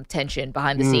know, some tension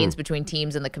behind the scenes between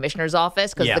teams and the commissioner's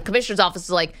office, because the commissioner's office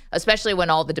is like, especially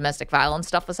when all the domestic violence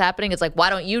stuff was happening, it's like,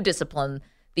 why don't you discipline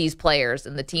these players?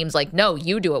 And the team's like, no,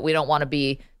 you do it. We don't want to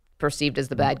be perceived as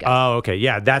the bad guy. Oh, okay.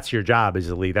 Yeah, that's your job as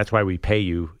the league. That's why we pay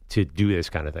you to do this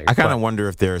kind of thing. I kind of wonder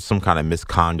if there's some kind of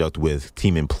misconduct with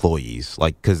team employees.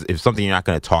 Like, because if something you're not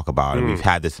going to talk about, and we've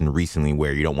had this in recently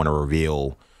where you don't want to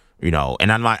reveal, and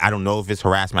I don't know if it's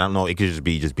harassment. I don't know. It could just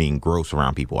be being gross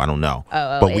around people. I don't know.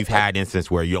 But we've had instances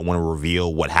where you don't want to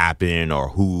reveal what happened or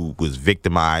who was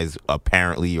victimized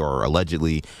apparently or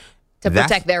allegedly. To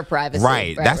protect their privacy.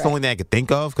 Right. That's the only thing I could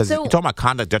think of. Because you're talking about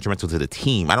conduct detrimental to the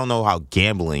team. I don't know how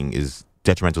gambling is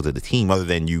detrimental to the team other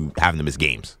than you having to miss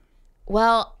games.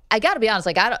 Well, I got to be honest.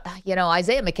 Like,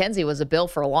 Isaiah McKenzie was a Bill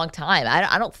for a long time.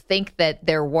 I don't think that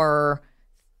there were.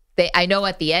 I know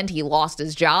at the end he lost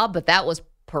his job, but that was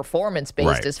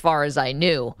performance-based as far as I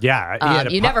knew. Yeah.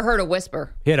 You never heard a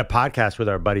whisper. He had a podcast with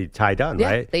our buddy Ty Dunn,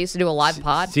 right? They used to do a live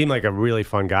pod. Seemed like a really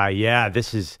fun guy. Yeah,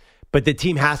 but the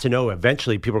team has to know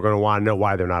eventually people are going to want to know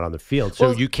why they're not on the field.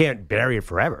 So you can't bury it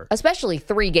forever. Especially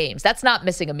 3 games. That's not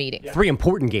missing a meeting. 3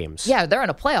 important games. Yeah, they're in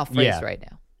a playoff race right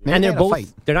now. And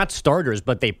they're not starters,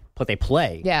 but they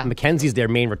play. Yeah. McKenzie's their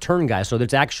main return guy, so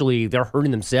they're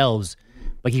hurting themselves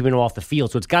by keeping him off the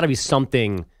field. So it's got to be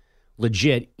something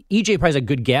legit. EJ probably has a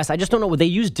good guess. I just don't know. Would they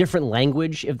use different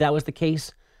language if that was the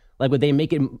case? Like, would they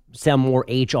make it sound more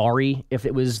HR-y if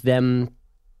it was them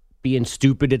being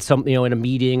stupid at some, in a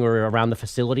meeting or around the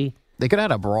facility? They could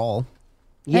add a brawl.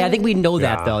 Yeah, I think we know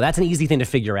that, though. That's an easy thing to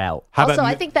figure out.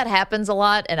 I think that happens a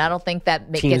lot, and I don't think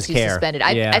that gets you suspended.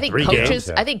 I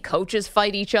think coaches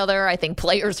fight each other. I think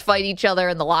players fight each other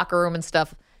in the locker room and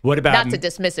stuff. What about not to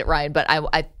dismiss it, Ryan, but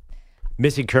I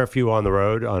missing curfew on the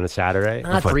road on a Saturday?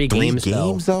 Not 3 games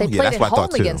though. They played at home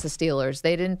against the Steelers.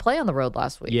 They didn't play on the road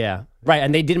last week. Yeah, right,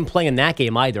 and they didn't play in that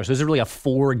game either. So this is really a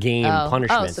 4-game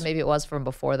punishment. Oh, so maybe it was from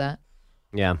before that.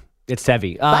 Yeah, it's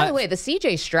heavy. By the way, the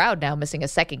C.J. Stroud now missing a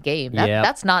second game.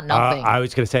 That's not nothing. I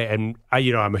was going to say, and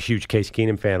I'm a huge Case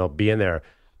Keenum fan. I'll be in there.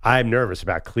 I'm nervous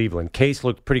about Cleveland. Case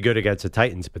looked pretty good against the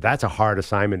Titans, but that's a hard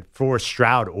assignment for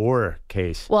Stroud or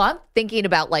Case. Well, I'm thinking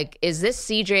about, like, is this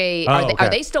CJ, are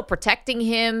they still protecting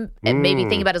him and maybe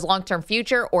thinking about his long-term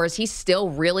future, or is he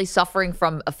still really suffering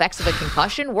from effects of a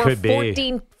concussion? We're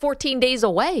 14 days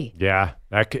away. Yeah,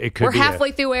 it could We're be. We're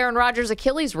halfway through Aaron Rodgers'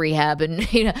 Achilles rehab, and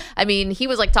he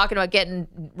was like talking about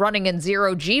running in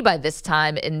 0G by this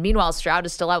time, and meanwhile Stroud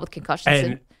is still out with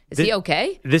concussions. Is he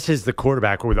okay? This is the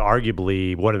quarterback with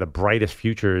arguably one of the brightest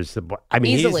futures. I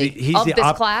mean, easily he's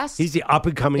this class. He's the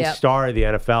up-and-coming star of the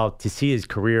NFL. To see his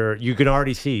career, you can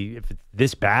already see if it's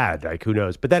this bad. Like, who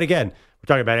knows? But then again, we're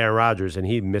talking about Aaron Rodgers, and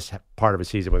he missed part of a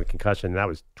season with a concussion, and that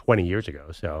was 20 years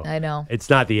ago. So I know it's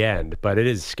not the end, but it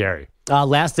is scary.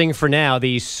 Last thing for now,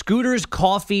 the Scooters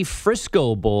Coffee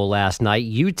Frisco Bowl last night.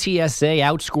 UTSA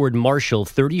outscored Marshall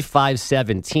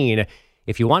 35-17.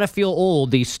 If you want to feel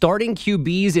old, the starting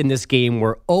QBs in this game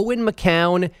were Owen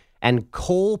McCown and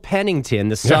Cole Pennington,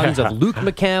 the sons of Luke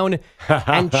McCown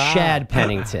and Chad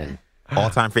Pennington.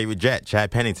 All-time favorite Jet,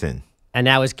 Chad Pennington. And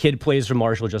now his kid plays for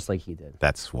Marshall just like he did.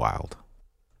 That's wild.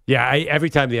 Yeah, every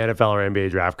time the NFL or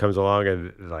NBA draft comes along,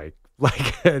 and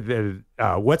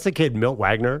what's the kid, Milt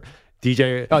Wagner?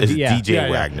 DJ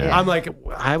Wagner. I'm like,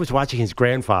 I was watching his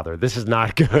grandfather. This is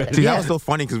not good. See, that was so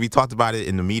funny because we talked about it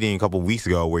in the meeting a couple of weeks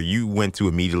ago where you went to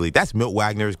immediately, that's Milt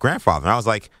Wagner's grandfather. And I was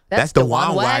like, that's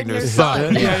DeJuan Wagner's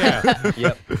son.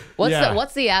 Yep.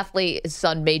 What's the athlete's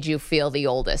son made you feel the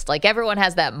oldest? Like, everyone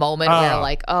has that moment where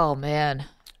like, oh, man.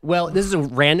 Well, this is a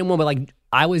random one, but like,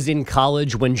 I was in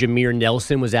college when Jameer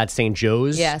Nelson was at St.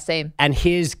 Joe's. Yeah, same. And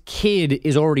his kid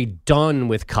is already done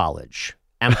with college.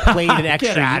 And played an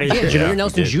extra year. Jameer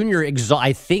Nelson Jr.,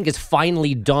 I think, is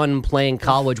finally done playing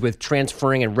college with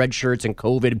transferring and red shirts and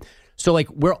COVID. So, like,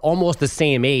 we're almost the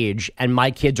same age, and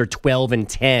my kids are 12 and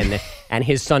 10, and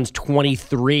his son's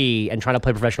 23 and trying to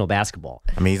play professional basketball.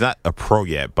 I mean, he's not a pro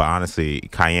yet, but honestly,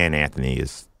 Cayenne Anthony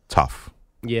is tough.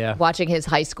 Yeah. Watching his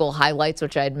high school highlights,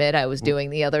 which I admit I was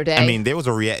doing the other day. I mean, there was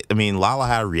Lala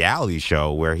had a reality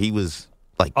show where he was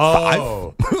like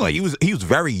 5. Like he was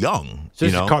very young. So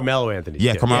this is Carmelo Anthony.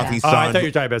 Yeah, Carmelo Anthony's son. I thought you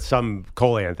were talking about some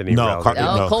Cole Anthony. No,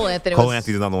 Cole Anthony. Cole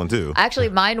Anthony's another one too. Actually,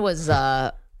 mine was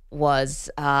why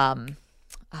am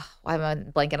I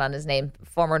blanking on his name?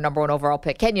 Former number 1 overall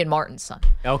pick, Kenyon Martin's son.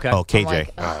 Okay. Oh,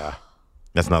 KJ.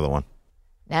 That's another one.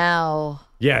 Now.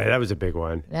 Yeah, that was a big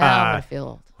one. Now I'm gonna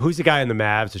feel. Who's the guy in the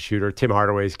Mavs, the shooter? Tim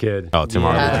Hardaway's kid. Oh, Tim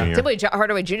Hardaway Jr. Tim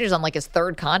Hardaway Jr. is on like his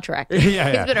third contract.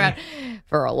 Yeah, He's been around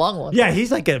for a long Yeah,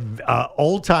 he's like an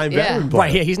old-time veteran player.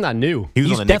 Right, yeah, he's not new.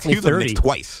 He's on the Knicks, definitely 30.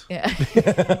 Twice. Yeah.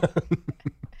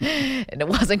 And it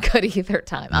wasn't good either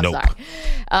time. I'm Nope. sorry.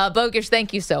 Bogish,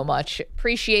 thank you so much.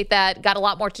 Appreciate that. Got a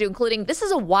lot more to do, including this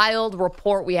is a wild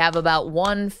report we have about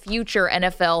one future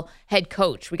NFL head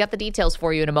coach. We got the details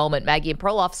for you in a moment. Maggie and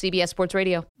Perloff, CBS Sports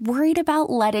Radio. Worried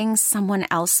about letting someone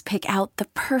else pick out the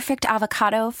perfect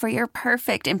avocado for your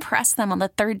perfect impress them on the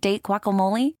third date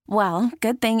guacamole? Well,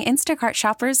 good thing Instacart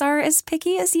shoppers are as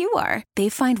picky as you are. They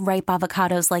find ripe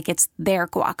avocados like it's their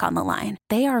guac on the line.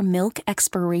 They are milk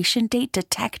expiration date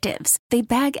detectives. They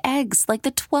bag eggs like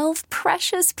the 12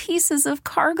 precious pieces of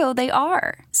cargo they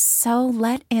are. So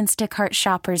let Instacart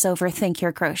shoppers overthink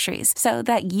your groceries so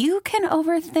that you can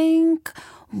overthink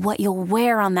what you'll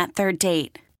wear on that third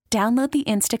date. Download the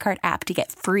Instacart app to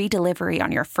get free delivery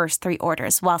on your first 3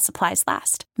 orders while supplies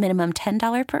last. Minimum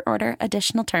 $10 per order.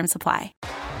 Additional terms apply.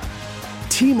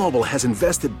 T-Mobile has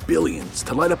invested billions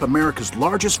to light up America's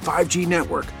largest 5G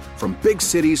network, from big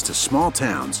cities to small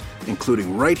towns,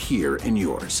 including right here in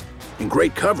yours. And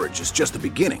great coverage is just the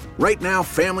beginning. Right now,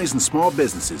 families and small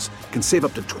businesses can save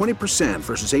up to 20%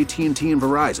 versus AT&T and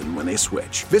Verizon when they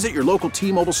switch. Visit your local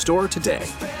T-Mobile store today.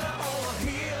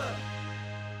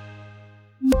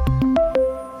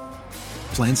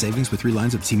 Plan savings with 3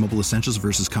 lines of T-Mobile Essentials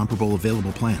versus comparable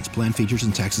available plans. Plan features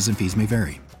and taxes and fees may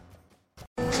vary.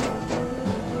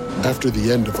 After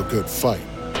the end of a good fight,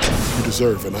 you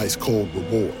deserve an ice-cold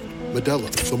reward. Modelo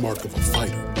is the mark of a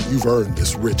fighter. You've earned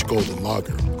this rich golden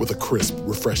lager with a crisp,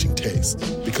 refreshing taste.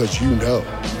 Because you know,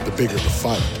 the bigger the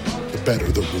fight, the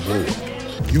better the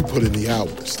reward. You put in the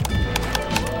hours,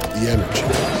 the energy,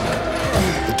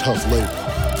 the tough labor.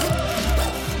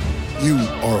 You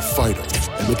are a fighter,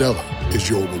 and Modelo is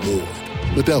your reward.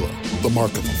 Modelo, the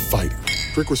mark of a fighter.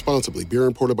 Drink responsibly. Beer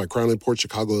imported by Crown Imports,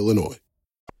 Chicago, Illinois.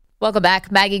 Welcome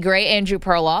back. Maggie Gray, Andrew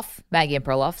Perloff. Maggie and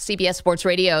Perloff, CBS Sports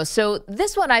Radio. So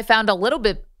this one I found a little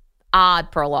bit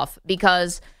odd, Perloff,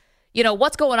 because, you know,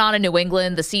 what's going on in New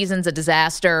England? The season's a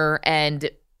disaster,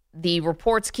 and the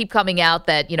reports keep coming out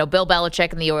that, you know, Bill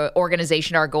Belichick and the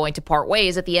organization are going to part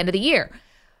ways at the end of the year.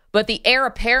 But the heir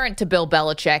apparent to Bill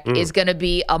Belichick is going to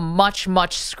be a much,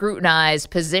 much scrutinized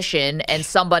position and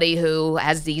somebody who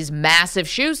has these massive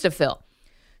shoes to fill.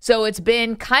 So it's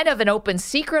been kind of an open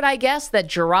secret, I guess, that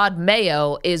Gerard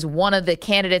Mayo is one of the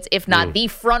candidates, if not the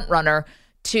front runner,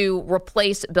 to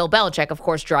replace Bill Belichick. Of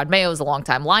course, Gerard Mayo is a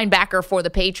longtime linebacker for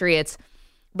the Patriots.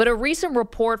 But a recent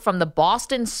report from the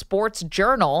Boston Sports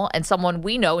Journal, and someone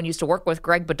we know and used to work with,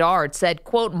 Greg Bedard, said,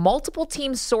 quote, multiple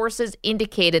team sources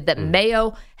indicated that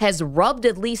Mayo has rubbed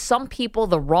at least some people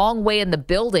the wrong way in the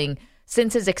building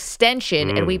since his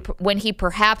extension, and when he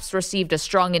perhaps received a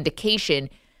strong indication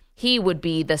he would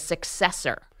be the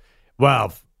successor.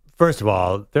 Well, first of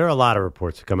all, there are a lot of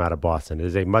reports that come out of Boston. It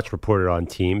is a much reported on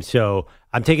team. So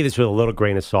I'm taking this with a little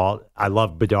grain of salt. I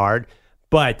love Bedard,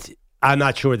 but I'm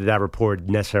not sure that report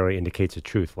necessarily indicates the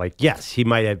truth. Like, yes, he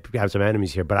might have some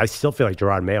enemies here, but I still feel like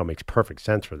Gerard Mayo makes perfect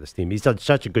sense for this team. He's done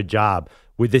such a good job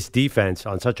with this defense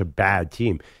on such a bad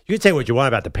team. You can say what you want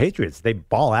about the Patriots. They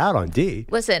ball out on D.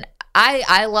 Listen,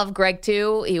 I love Greg,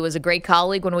 too. He was a great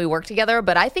colleague when we worked together,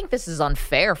 but I think this is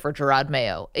unfair for Gerard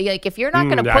Mayo. Like, if you're not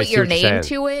going to put your name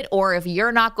to it, or if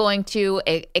you're not going to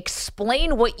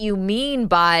explain what you mean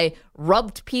by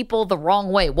rubbed people the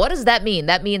wrong way, what does that mean?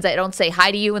 That means I don't say hi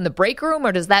to you in the break room,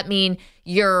 or does that mean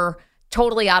you're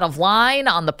totally out of line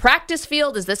on the practice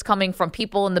field? Is this coming from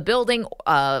people in the building,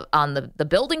 on the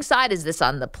building side? Is this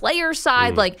on the player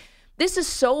side? Like, this is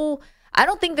so... I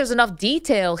don't think there's enough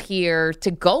detail here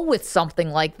to go with something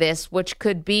like this, which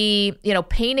could be, you know,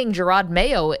 painting Gerard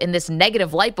Mayo in this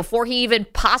negative light before he even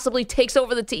possibly takes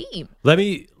over the team. Let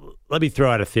me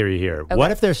throw out a theory here. Okay. What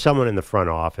if there's someone in the front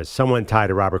office, someone tied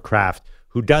to Robert Kraft,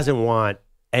 who doesn't want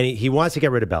he wants to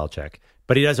get rid of Belichick,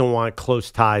 but he doesn't want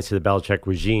close ties to the Belichick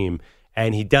regime,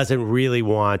 and he doesn't really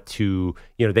want to,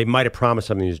 you know, they might have promised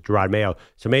something to Gerard Mayo.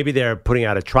 So maybe they're putting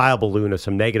out a trial balloon of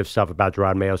some negative stuff about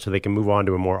Gerard Mayo so they can move on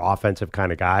to a more offensive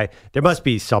kind of guy. There must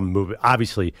be some movement.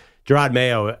 Obviously, Gerard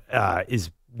Mayo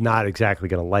is not exactly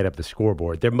going to light up the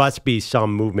scoreboard. There must be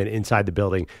some movement inside the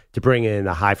building to bring in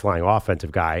a high-flying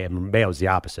offensive guy, and Mayo's the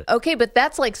opposite. Okay, but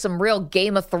that's like some real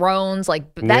Game of Thrones,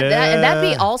 like that, and that'd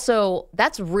be also,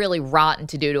 that's really rotten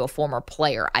to do to a former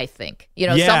player, I think. You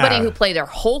know, somebody who played their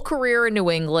whole career in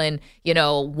New England, you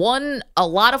know, won a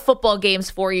lot of football games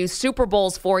for you, Super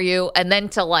Bowls for you, and then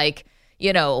to, like,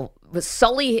 you know,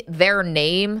 sully their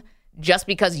name just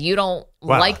because you don't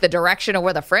like the direction of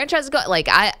where the franchise is going. Like,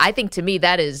 I think to me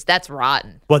that's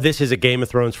rotten. Well, this is a Game of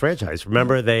Thrones franchise.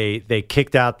 Remember, they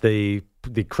kicked out the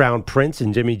Crown Prince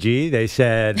and Jimmy G. They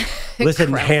said,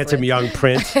 listen, handsome young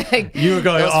prince, you were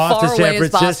going off to San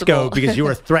Francisco because you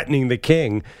were threatening the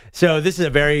king. So this is a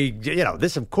very,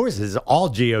 this, of course, is all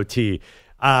GOT.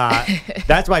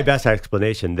 That's my best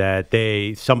explanation, that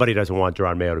somebody doesn't want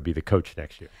Jerron Mayo to be the coach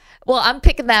next year. Well, I'm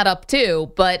picking that up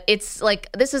too, but it's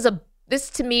like this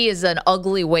to me is an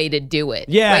ugly way to do it.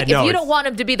 Yeah, like, if you don't want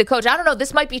him to be the coach, I don't know,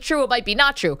 this might be true, it might be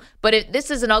not true, but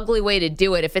this is an ugly way to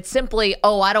do it. If it's simply,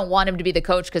 I don't want him to be the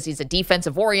coach because he's a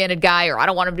defensive-oriented guy, or I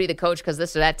don't want him to be the coach because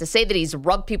this or that, to say that he's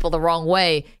rubbed people the wrong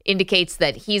way indicates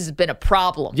that he's been a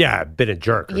problem. Yeah, been a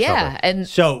jerk or something. And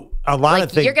so a lot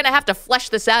of things. You're going to have to flesh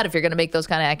this out if you're going to make those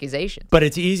kind of accusations. But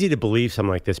it's easy to believe something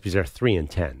like this because they're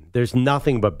 3-10. There's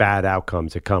nothing but bad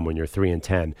outcomes that come when you're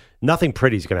 3-10. Nothing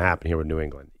pretty is going to happen here with New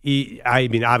England. I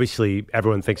mean, obviously,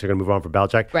 everyone thinks they're going to move on for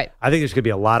Belichick. Right. I think there's going to be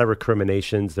a lot of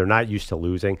recriminations. They're not used to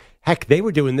losing. Heck, they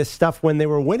were doing this stuff when they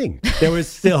were winning. There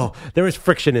was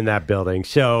friction in that building.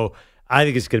 So I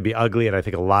think it's going to be ugly, and I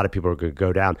think a lot of people are going to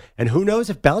go down. And who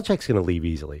knows if Belichick's going to leave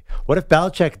easily? What if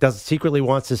Belichick secretly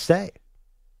wants to stay?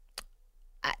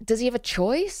 Does he have a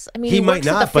choice? I mean, he works might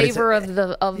not, at the favor of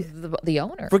the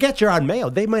owner. Forget Jerron Mayo.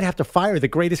 They might have to fire the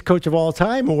greatest coach of all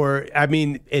time, or, I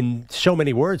mean, in so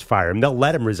many words, fire him. They'll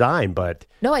let him resign, but...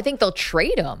 No, I think they'll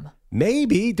trade him.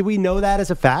 Maybe. Do we know that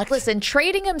as a fact? Listen,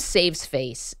 trading him saves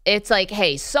face. It's like,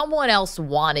 hey, someone else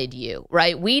wanted you,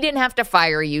 right? We didn't have to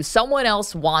fire you. Someone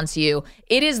else wants you.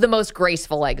 It is the most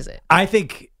graceful exit. I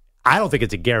don't think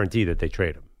it's a guarantee that they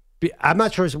trade him. I'm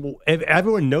not sure. If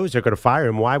everyone knows they're going to fire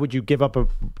him, why would you give up a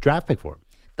draft pick for him?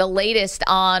 The latest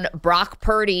on Brock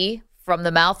Purdy from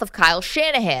the mouth of Kyle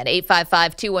Shanahan.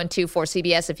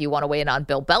 855-212-4CBS if you want to weigh in on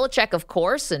Bill Belichick, of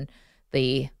course, and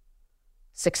the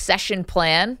succession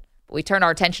plan. We turn our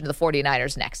attention to the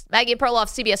 49ers next. Maggie and Perloff,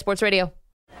 CBS Sports Radio.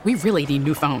 We really need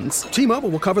new phones. T-Mobile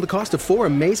will cover the cost of 4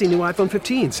 amazing new iPhone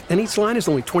 15s, and each line is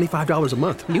only $25 a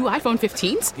month. New iPhone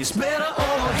 15s? It's better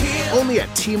over here. Only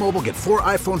at T-Mobile, get 4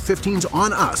 iPhone 15s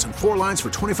on us and 4 lines for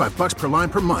 $25 per line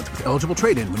per month with eligible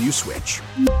trade-in when you switch.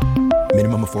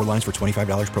 Minimum of 4 lines for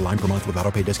 $25 per line per month with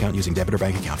autopay discount using debit or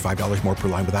bank account. $5 more per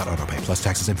line without autopay, plus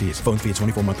taxes and fees. Phone fee at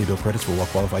 24 monthly bill credits for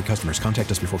well-qualified customers. Contact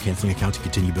us before canceling account to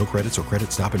continue bill credits or credit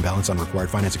stop and balance on required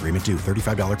finance agreement due.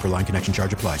 $35 per line connection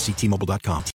charge applies. See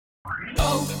T-Mobile.com.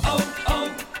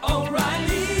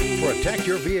 O'Reilly. Protect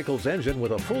your vehicle's engine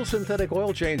with a full synthetic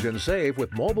oil change and save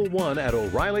with Mobile One at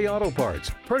O'Reilly Auto Parts.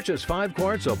 Purchase 5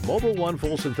 quarts of Mobile One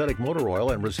full synthetic motor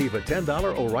oil and receive a $10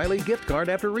 O'Reilly gift card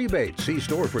after rebate. See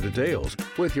store for details.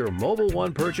 With your Mobile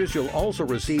One purchase, you'll also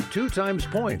receive 2 times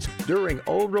points during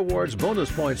Old Rewards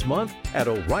Bonus Points Month at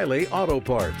O'Reilly Auto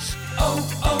Parts.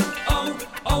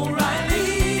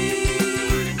 O'Reilly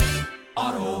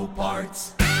Auto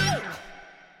Parts.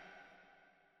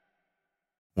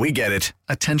 We get it.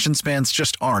 Attention spans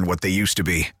just aren't what they used to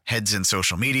be. Heads in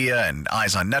social media and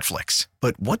eyes on Netflix.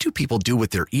 But what do people do with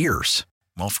their ears?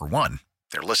 Well, for one,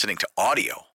 they're listening to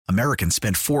audio. Americans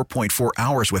spend 4.4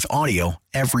 hours with audio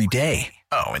every day.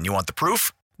 Oh, and you want the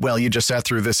proof? Well, you just sat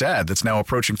through this ad that's now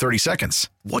approaching 30 seconds.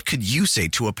 What could you say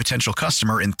to a potential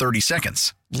customer in 30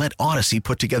 seconds? Let Odyssey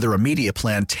put together a media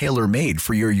plan tailor-made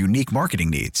for your unique marketing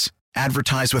needs.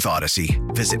 Advertise with Odyssey.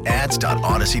 Visit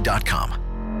ads.odyssey.com.